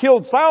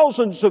killed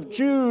thousands of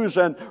Jews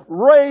and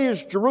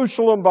razed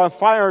Jerusalem by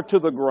fire to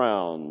the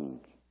ground.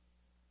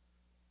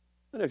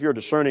 And if you're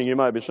discerning, you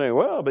might be saying,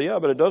 well, but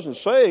it doesn't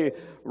say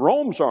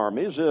Rome's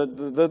armies.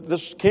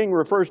 This king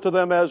refers to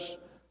them as,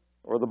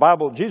 or the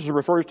Bible, Jesus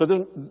refers to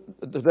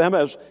them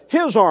as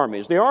his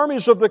armies, the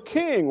armies of the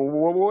king.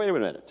 Wait a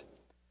minute.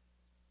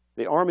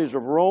 The armies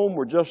of Rome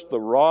were just the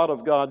rod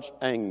of God's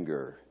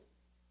anger.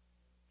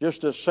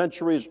 Just as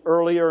centuries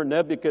earlier,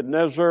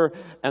 Nebuchadnezzar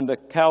and the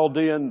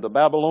Chaldean, the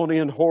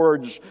Babylonian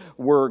hordes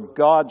were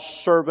God's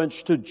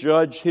servants to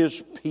judge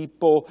his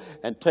people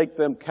and take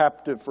them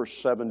captive for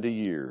 70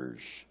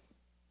 years.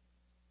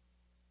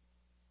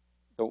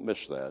 Don't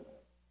miss that.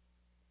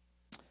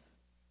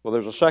 Well,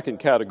 there's a second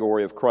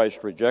category of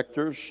Christ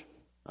rejectors.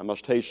 I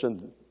must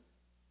hasten.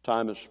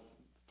 Time is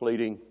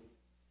fleeting.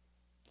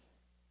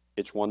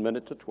 It's 1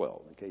 minute to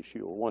 12, in case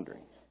you were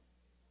wondering.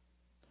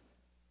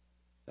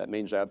 That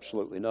means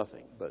absolutely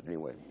nothing, but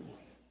anyway.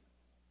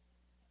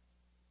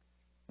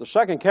 The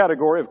second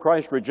category of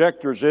Christ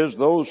rejectors is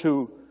those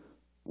who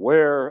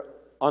wear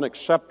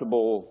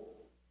unacceptable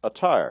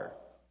attire.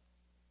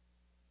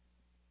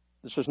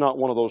 This is not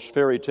one of those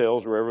fairy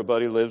tales where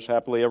everybody lives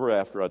happily ever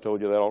after. I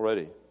told you that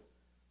already.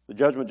 The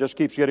judgment just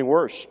keeps getting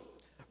worse.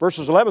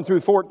 Verses 11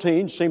 through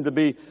 14 seem to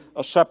be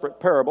a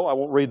separate parable. I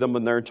won't read them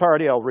in their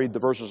entirety. I'll read the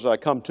verses as I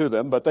come to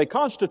them. But they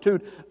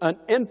constitute an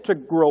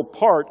integral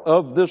part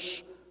of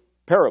this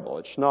parable.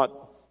 It's not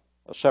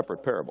a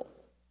separate parable.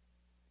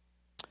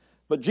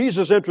 But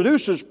Jesus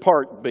introduces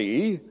part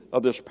B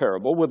of this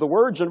parable with the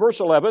words in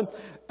verse 11,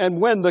 and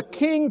when the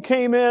king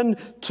came in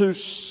to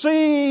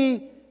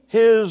see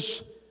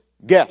his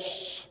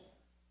guests.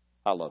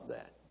 I love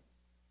that.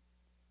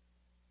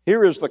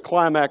 Here is the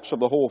climax of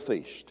the whole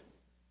feast.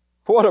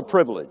 What a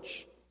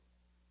privilege.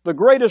 The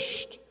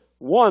greatest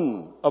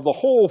one of the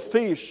whole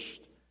feast.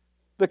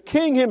 The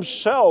king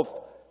himself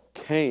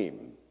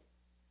came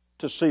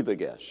to see the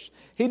guests.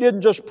 He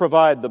didn't just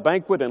provide the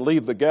banquet and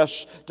leave the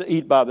guests to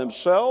eat by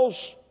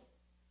themselves.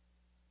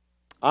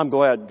 I'm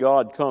glad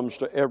God comes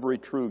to every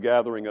true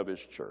gathering of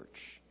His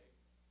church.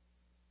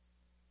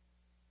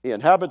 He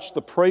inhabits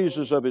the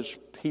praises of His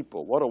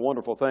people. What a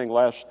wonderful thing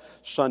last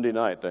Sunday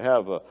night to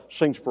have a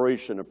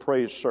Singspiration, a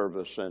praise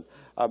service. And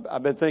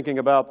I've been thinking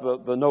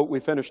about the note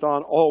we finished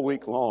on all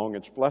week long.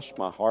 It's blessed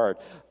my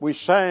heart. We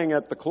sang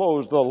at the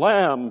close, "The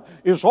Lamb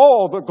is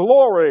all the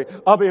glory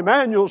of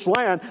Emmanuel's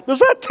land." Does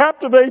that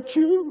captivate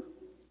you?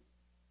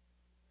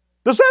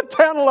 Does that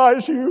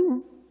tantalize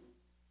you?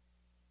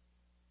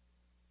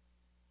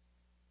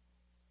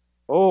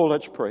 Oh,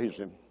 let's praise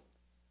Him.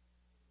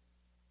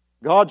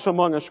 God's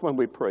among us when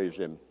we praise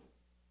Him.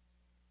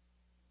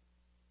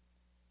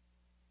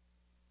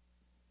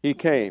 He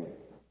came.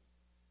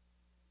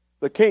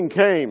 The King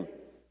came.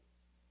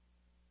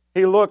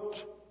 He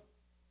looked.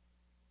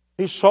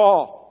 He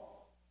saw.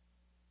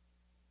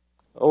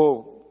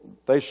 Oh,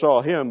 they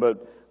saw Him,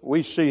 but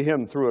we see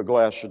Him through a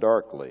glass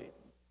darkly.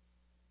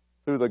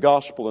 Through the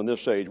gospel in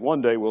this age.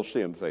 One day we'll see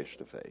Him face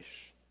to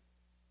face.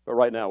 But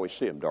right now we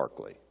see Him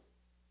darkly.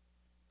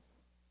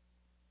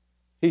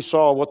 He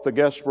saw what the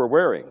guests were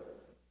wearing.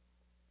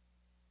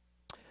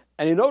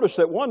 And He noticed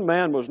that one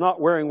man was not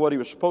wearing what he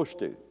was supposed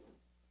to.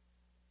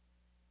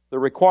 The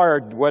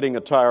required wedding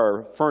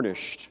attire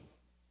furnished.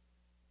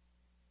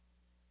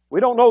 We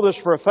don't know this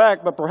for a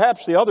fact, but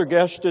perhaps the other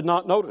guests did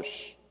not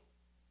notice.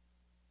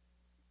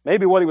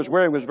 Maybe what he was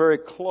wearing was very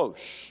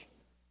close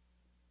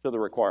to the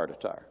required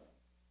attire.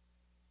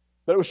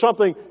 But it was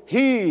something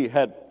he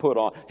had put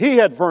on. He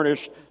had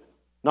furnished,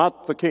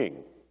 not the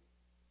king.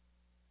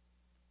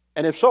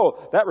 And if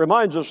so, that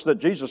reminds us that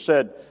Jesus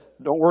said,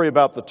 don't worry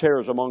about the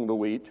tares among the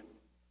wheat.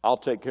 I'll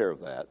take care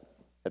of that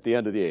at the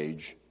end of the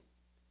age.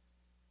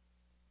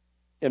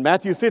 In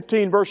Matthew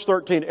 15, verse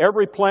 13,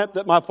 every plant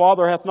that my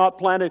Father hath not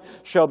planted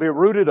shall be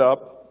rooted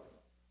up.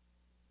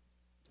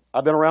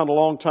 I've been around a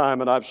long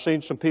time, and I've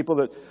seen some people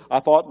that I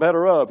thought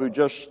better of who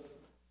just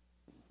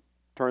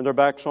turned their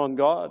backs on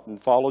God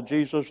and followed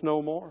Jesus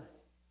no more.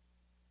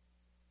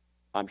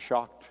 I'm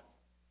shocked.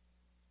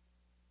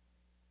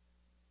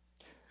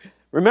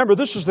 Remember,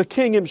 this is the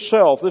King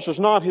Himself. This is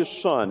not His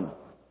Son.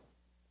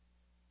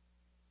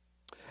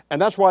 And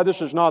that's why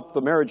this is not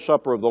the marriage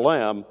supper of the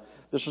Lamb.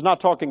 This is not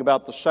talking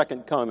about the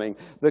second coming.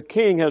 The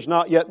King has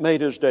not yet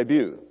made His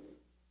debut.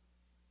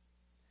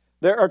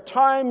 There are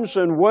times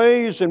and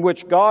ways in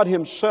which God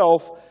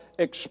Himself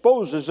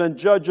exposes and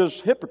judges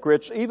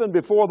hypocrites even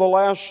before the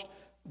last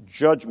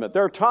judgment.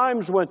 There are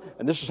times when,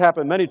 and this has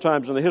happened many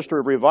times in the history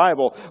of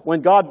revival,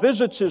 when God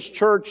visits His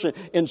church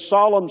in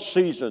solemn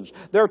seasons.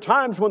 There are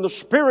times when the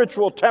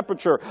spiritual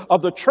temperature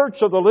of the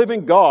church of the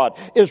living God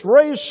is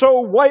raised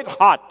so white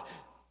hot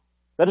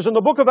that, as in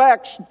the book of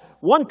Acts,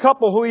 one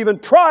couple who even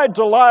tried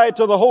to lie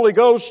to the Holy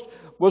Ghost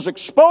was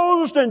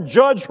exposed and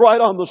judged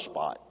right on the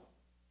spot.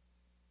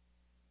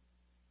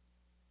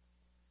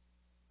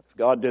 If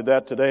God did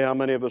that today, how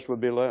many of us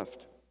would be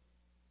left?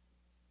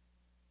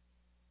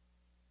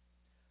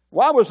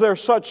 Why was there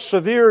such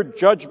severe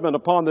judgment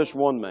upon this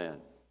one man?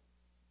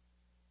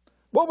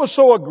 What was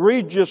so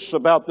egregious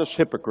about this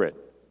hypocrite?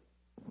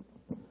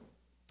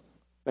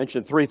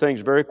 Mention three things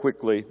very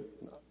quickly.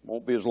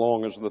 Won't be as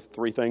long as the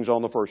three things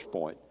on the first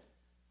point.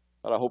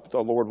 But I hope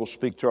the Lord will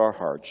speak to our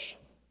hearts.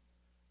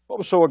 What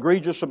was so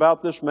egregious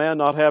about this man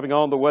not having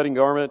on the wedding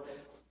garment?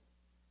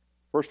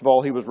 First of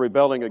all, he was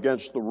rebelling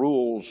against the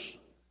rules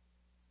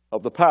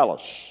of the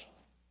palace.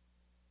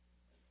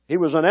 He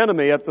was an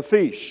enemy at the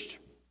feast.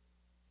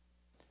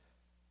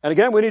 And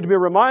again, we need to be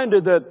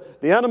reminded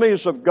that the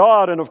enemies of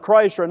God and of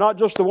Christ are not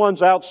just the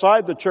ones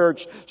outside the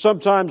church.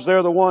 Sometimes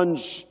they're the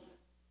ones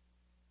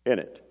in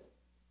it.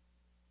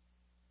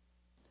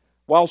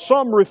 While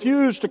some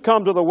refuse to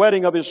come to the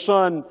wedding of His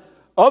Son,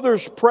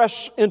 others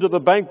press into the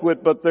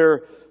banquet, but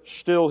they're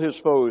still His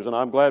foes. And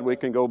I'm glad we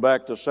can go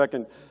back to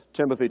 2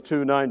 Timothy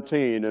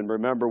 2:19 and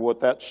remember what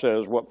that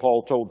says, what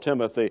Paul told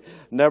Timothy.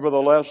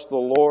 Nevertheless, the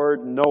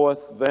Lord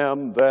knoweth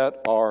them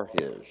that are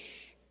His.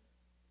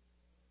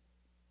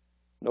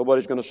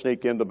 Nobody's going to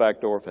sneak in the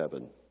back door of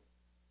heaven.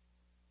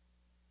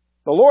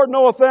 The Lord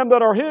knoweth them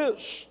that are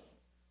His.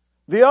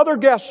 The other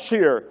guests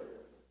here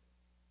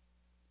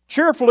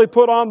cheerfully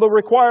put on the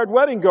required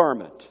wedding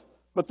garment,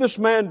 but this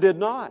man did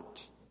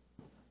not.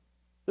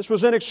 This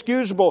was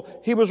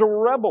inexcusable. He was a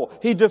rebel.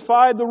 He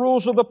defied the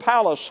rules of the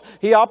palace.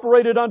 He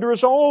operated under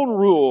his own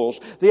rules.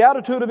 The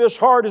attitude of his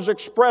heart is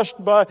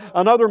expressed by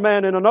another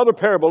man in another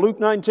parable, Luke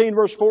 19,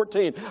 verse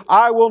 14.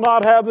 I will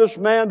not have this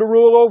man to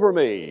rule over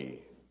me.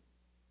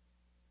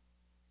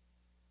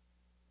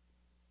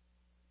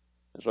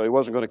 And so he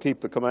wasn't going to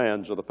keep the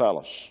commands of the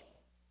palace.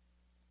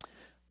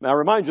 Now, I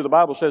remind you, the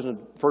Bible says in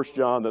 1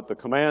 John that the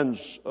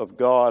commands of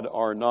God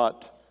are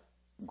not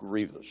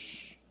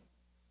grievous.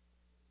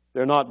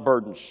 They're not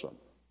burdensome.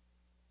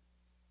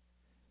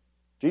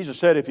 Jesus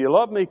said, if you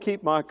love me,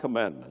 keep my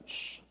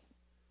commandments.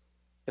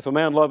 If a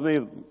man love me,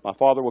 my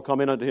Father will come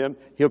in unto him.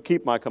 He'll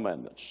keep my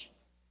commandments.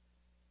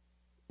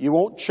 You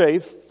won't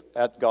chafe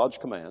at God's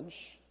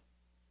commands.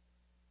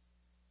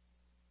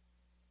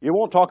 You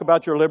won't talk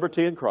about your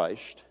liberty in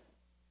Christ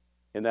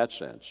in that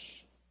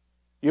sense.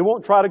 You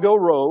won't try to go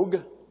rogue.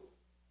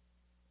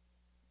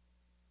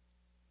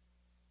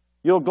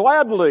 You'll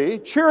gladly,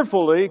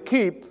 cheerfully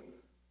keep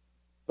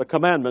the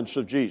commandments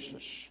of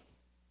Jesus.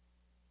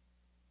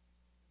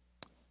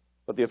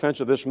 But the offense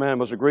of this man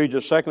was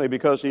egregious, secondly,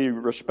 because he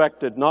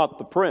respected not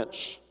the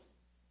prince,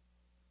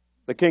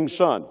 the king's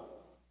son.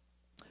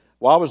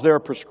 Why was there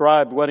a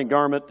prescribed wedding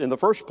garment in the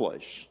first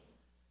place?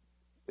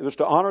 It was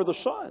to honor the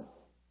son.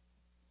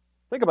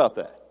 Think about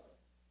that.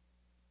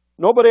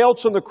 Nobody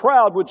else in the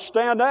crowd would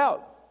stand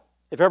out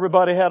if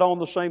everybody had on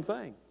the same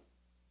thing.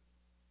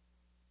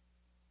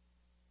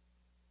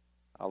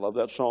 I love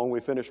that song we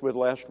finished with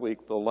last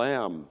week. The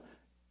Lamb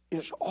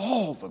is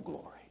all the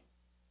glory.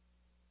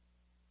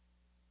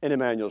 In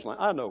Emmanuel's Lamb.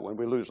 I know when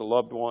we lose a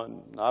loved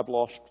one, I've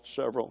lost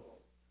several.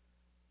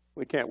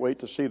 We can't wait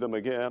to see them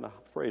again. I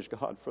praise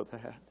God for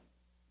that.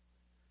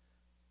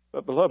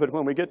 But beloved,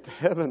 when we get to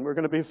heaven, we're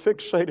going to be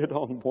fixated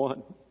on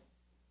one.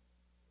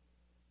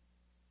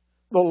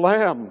 The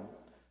Lamb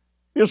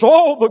is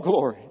all the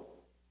glory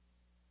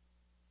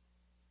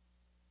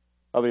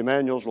of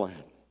Emmanuel's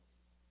Lamb.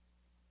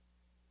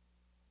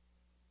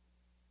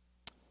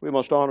 We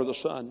must honor the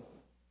Son.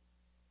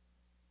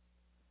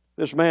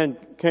 This man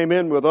came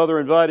in with other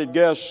invited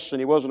guests, and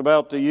he wasn't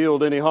about to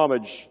yield any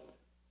homage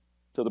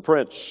to the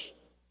prince.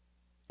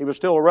 He was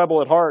still a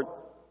rebel at heart.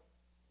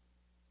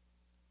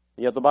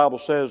 Yet the Bible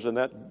says in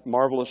that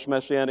marvelous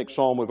messianic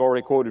psalm we've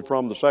already quoted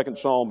from, the second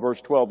psalm,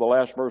 verse 12, the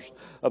last verse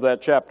of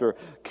that chapter,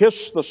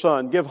 kiss the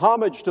Son, give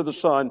homage to the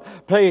Son,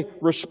 pay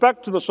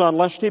respect to the Son,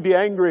 lest He be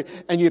angry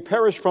and ye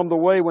perish from the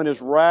way when His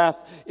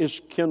wrath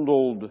is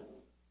kindled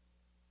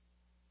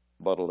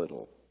but a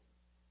little.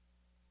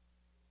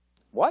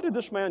 Why did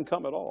this man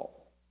come at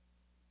all?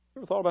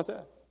 You ever thought about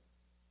that?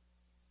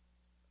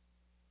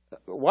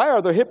 Why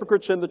are there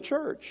hypocrites in the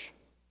church?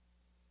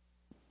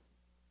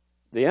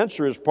 The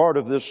answer is part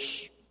of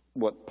this,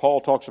 what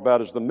Paul talks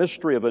about as the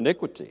mystery of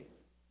iniquity.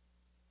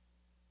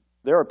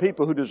 There are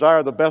people who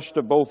desire the best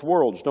of both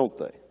worlds, don't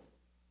they?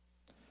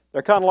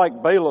 They're kind of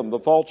like Balaam, the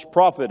false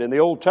prophet in the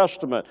Old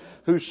Testament,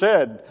 who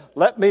said,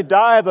 let me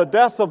die the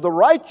death of the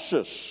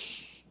righteous.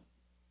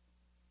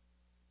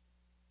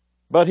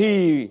 But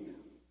he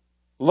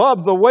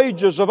loved the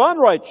wages of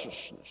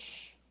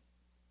unrighteousness.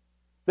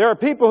 There are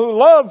people who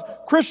love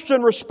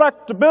Christian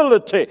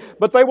respectability,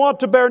 but they want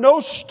to bear no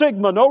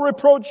stigma, no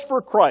reproach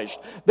for Christ.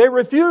 They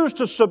refuse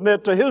to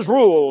submit to His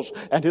rules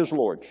and His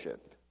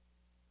lordship.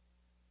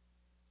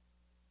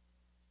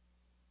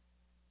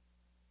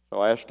 So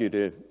I ask you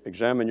to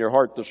examine your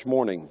heart this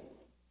morning.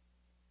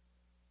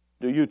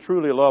 Do you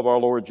truly love our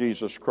Lord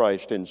Jesus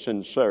Christ in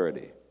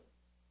sincerity?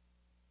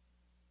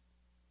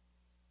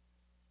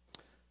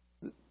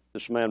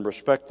 This man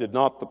respected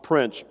not the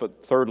prince,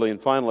 but thirdly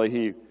and finally,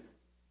 he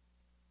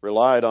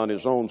relied on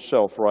his own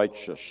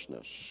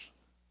self-righteousness.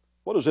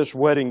 What does this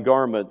wedding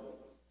garment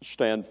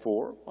stand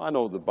for? I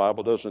know the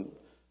Bible doesn't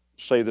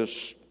say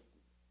this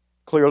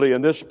clearly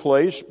in this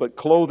place, but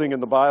clothing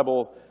in the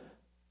Bible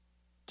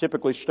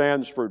typically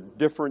stands for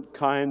different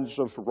kinds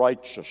of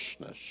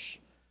righteousness.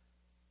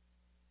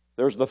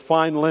 There's the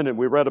fine linen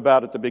we read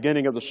about at the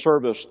beginning of the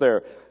service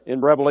there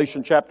in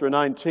Revelation chapter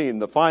 19.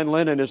 The fine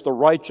linen is the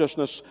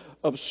righteousness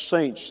of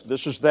saints.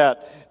 This is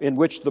that in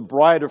which the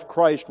bride of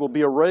Christ will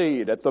be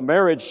arrayed at the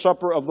marriage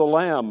supper of the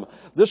Lamb.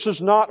 This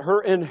is not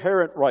her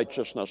inherent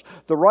righteousness.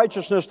 The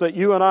righteousness that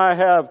you and I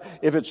have,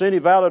 if it's any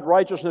valid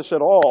righteousness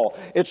at all,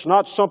 it's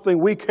not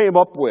something we came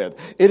up with.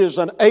 It is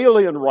an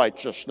alien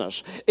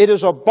righteousness. It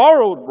is a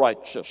borrowed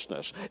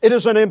righteousness. It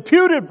is an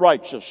imputed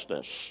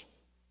righteousness.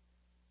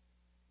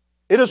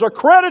 It is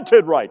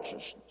accredited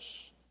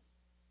righteousness.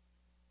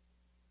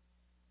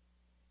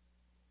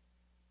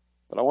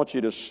 But I want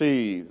you to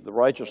see the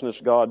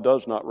righteousness God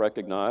does not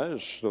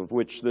recognize, of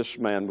which this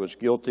man was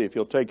guilty. If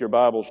you'll take your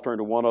Bibles, turn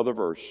to one other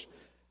verse.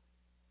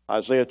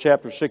 Isaiah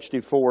chapter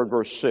 64 and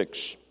verse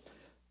 6.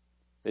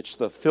 It's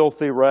the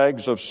filthy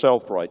rags of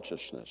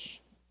self-righteousness.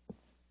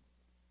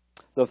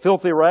 The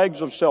filthy rags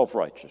of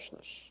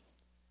self-righteousness.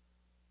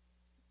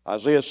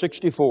 Isaiah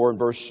 64 and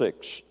verse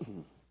 6.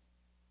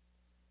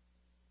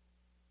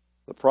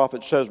 The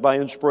prophet says by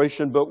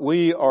inspiration, "But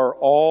we are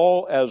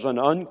all as an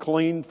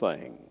unclean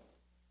thing,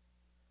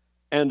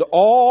 and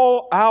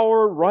all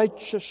our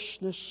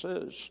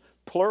righteousnesses,"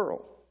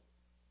 plural,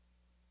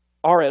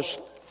 "are as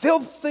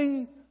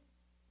filthy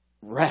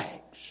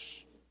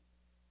rags."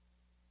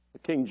 The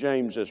King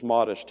James is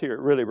modest here.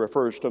 It really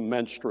refers to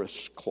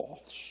menstruous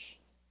cloths.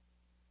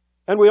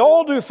 "And we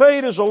all do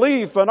fade as a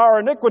leaf, and our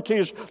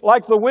iniquities,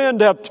 like the wind,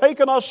 have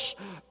taken us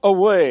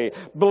away."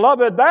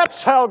 Beloved,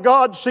 that's how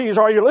God sees,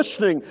 are you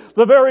listening,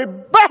 the very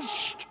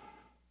best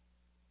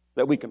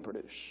that we can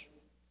produce.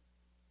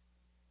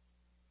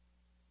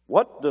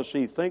 What does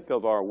He think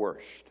of our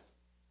worst?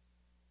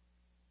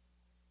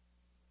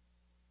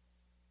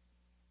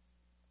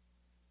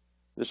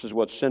 This is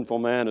what sinful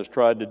man has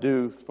tried to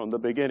do from the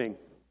beginning.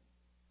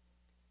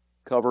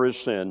 Cover his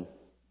sin.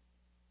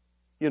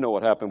 You know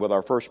what happened with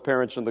our first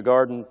parents in the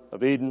Garden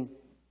of Eden.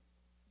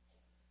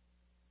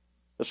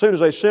 As soon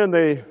as they sinned,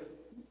 they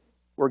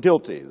were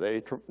guilty.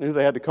 They knew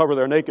they had to cover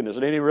their nakedness.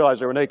 They didn't even realize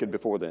they were naked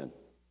before then.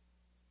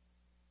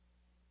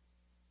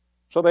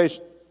 So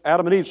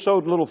Adam and Eve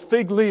sewed little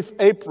fig leaf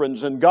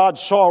aprons, and God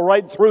saw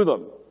right through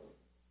them.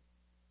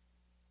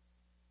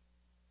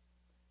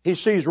 He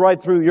sees right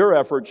through your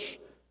efforts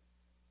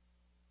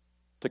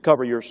to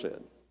cover your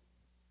sin.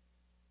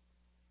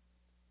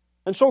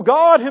 And so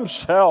God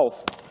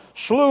Himself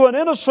slew an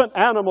innocent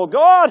animal.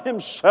 God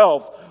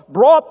Himself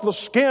brought the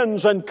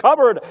skins and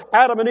covered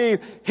Adam and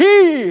Eve.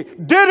 He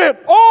did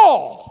it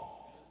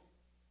all.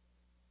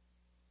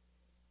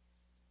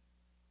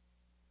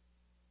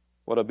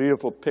 What a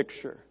beautiful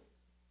picture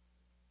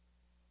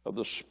of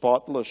the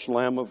spotless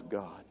Lamb of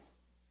God,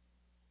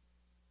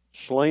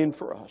 slain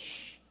for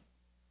us,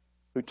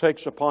 who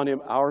takes upon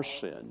Him our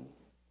sin,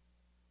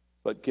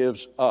 but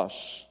gives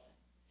us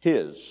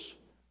His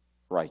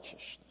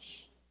righteousness.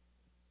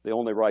 The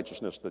only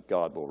righteousness that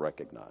God will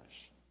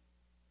recognize.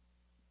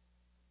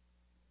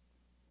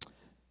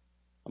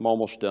 I'm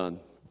almost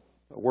done.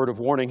 A word of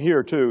warning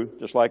here, too,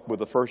 just like with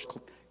the first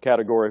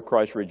category of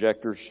Christ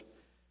rejectors.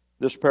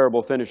 This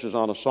parable finishes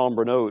on a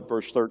somber note,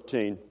 verse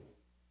 13.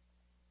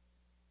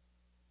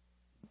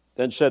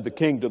 Then said the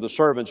king to the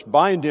servants,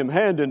 "Bind him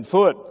hand and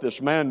foot,"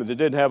 this man that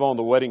didn't have on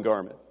the wedding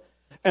garment,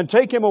 "and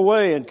take him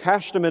away and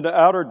cast him into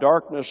outer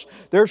darkness.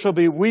 There shall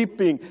be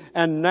weeping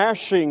and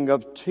gnashing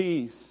of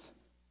teeth."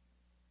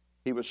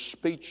 He was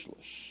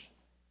speechless.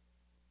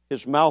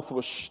 His mouth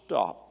was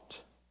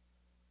stopped.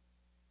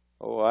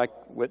 Oh, I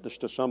witness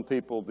to some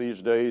people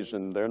these days,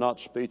 and they're not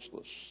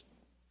speechless.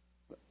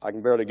 I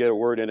can barely get a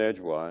word in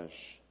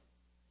edgewise.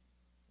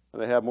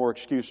 And they have more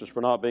excuses for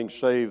not being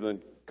saved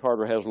than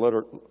Carter has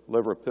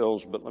liver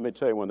pills. But let me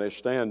tell you, when they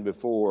stand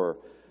before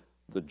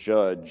the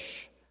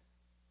judge,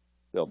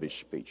 they'll be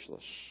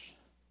speechless.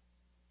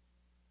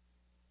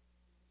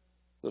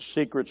 The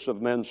secrets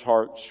of men's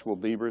hearts will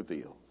be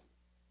revealed.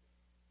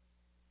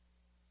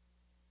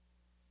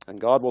 And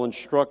God will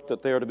instruct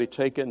that they are to be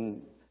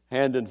taken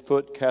hand and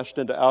foot, cast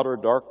into outer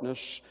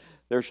darkness.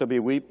 There shall be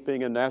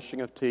weeping and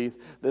gnashing of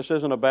teeth. This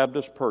isn't a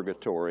Baptist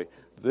purgatory.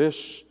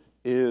 This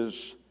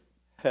is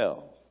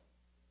hell.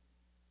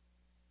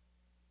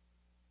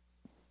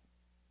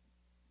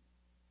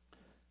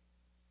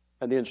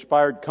 And the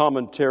inspired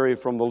commentary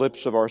from the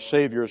lips of our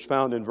Savior is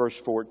found in verse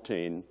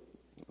 14.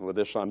 With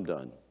this, I'm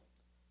done.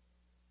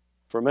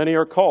 "For many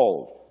are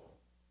called,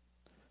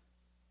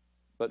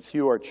 but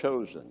few are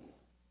chosen."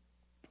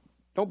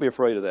 Don't be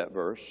afraid of that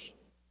verse.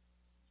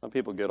 Some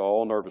people get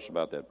all nervous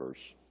about that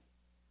verse.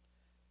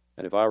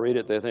 And if I read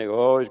it, they think,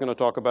 oh, he's going to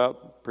talk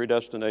about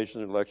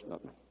predestination and election. No.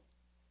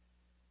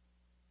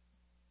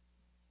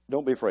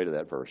 Don't be afraid of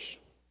that verse.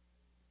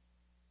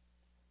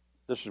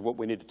 This is what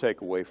we need to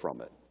take away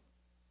from it.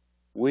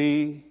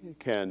 We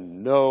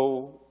can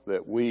know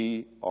that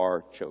we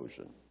are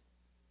chosen.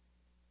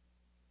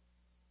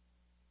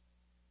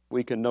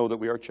 We can know that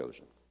we are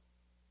chosen.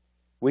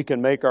 We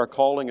can make our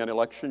calling and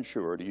election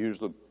sure, to use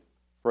the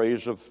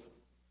phrase of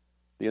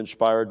the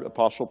inspired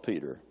Apostle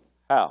Peter.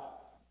 How?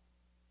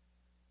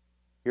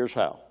 Here's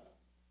how.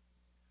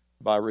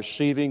 By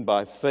receiving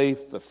by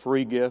faith the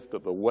free gift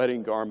of the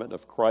wedding garment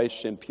of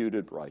Christ's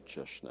imputed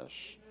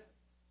righteousness.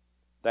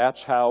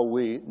 That's how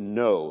we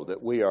know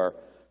that we are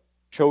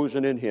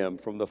chosen in Him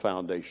from the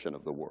foundation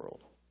of the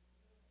world.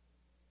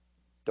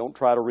 Don't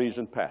try to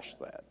reason past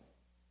that.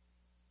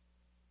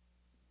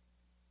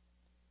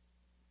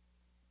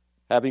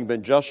 Having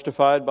been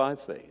justified by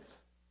faith,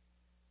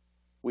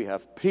 we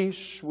have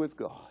peace with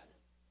God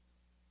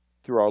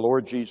through our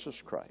Lord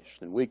Jesus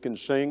Christ. And we can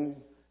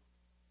sing,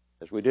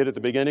 as we did at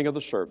the beginning of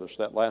the service,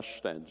 that last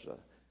stanza,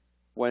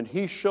 when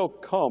He shall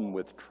come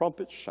with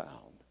trumpet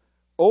sound,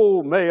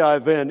 oh, may I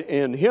then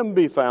in Him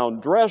be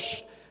found,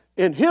 dressed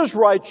in His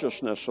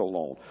righteousness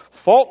alone,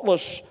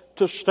 faultless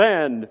to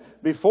stand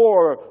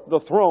before the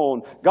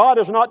throne. God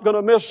is not going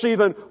to miss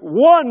even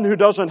one who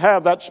doesn't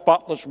have that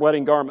spotless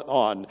wedding garment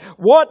on.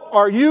 What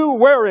are you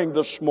wearing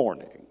this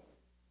morning?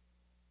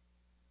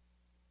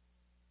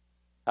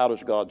 How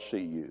does God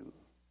see you?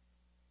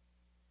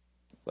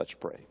 Let's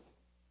pray.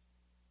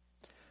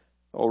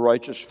 Oh,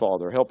 righteous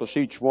Father, help us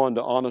each one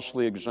to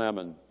honestly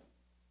examine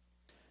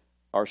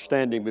our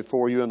standing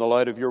before You in the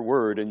light of Your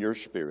Word and Your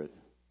Spirit.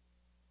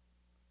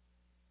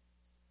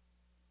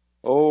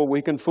 Oh,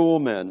 we can fool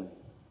men,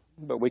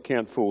 but we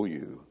can't fool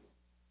You.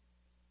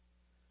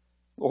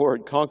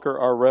 Lord, conquer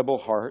our rebel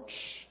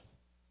hearts.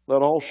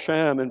 Let all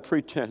sham and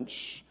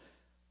pretense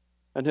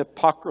and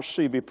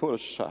hypocrisy be put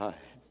aside.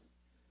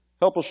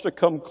 Help us to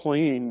come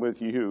clean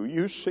with You.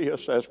 You see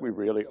us as we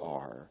really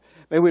are.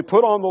 May we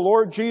put on the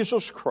Lord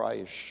Jesus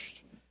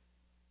Christ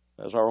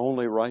as our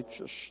only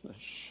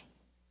righteousness,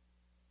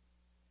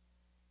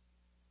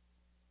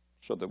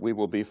 so that we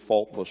will be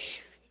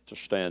faultless to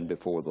stand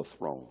before the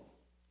throne.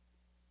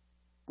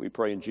 We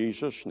pray in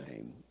Jesus'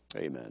 name.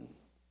 Amen.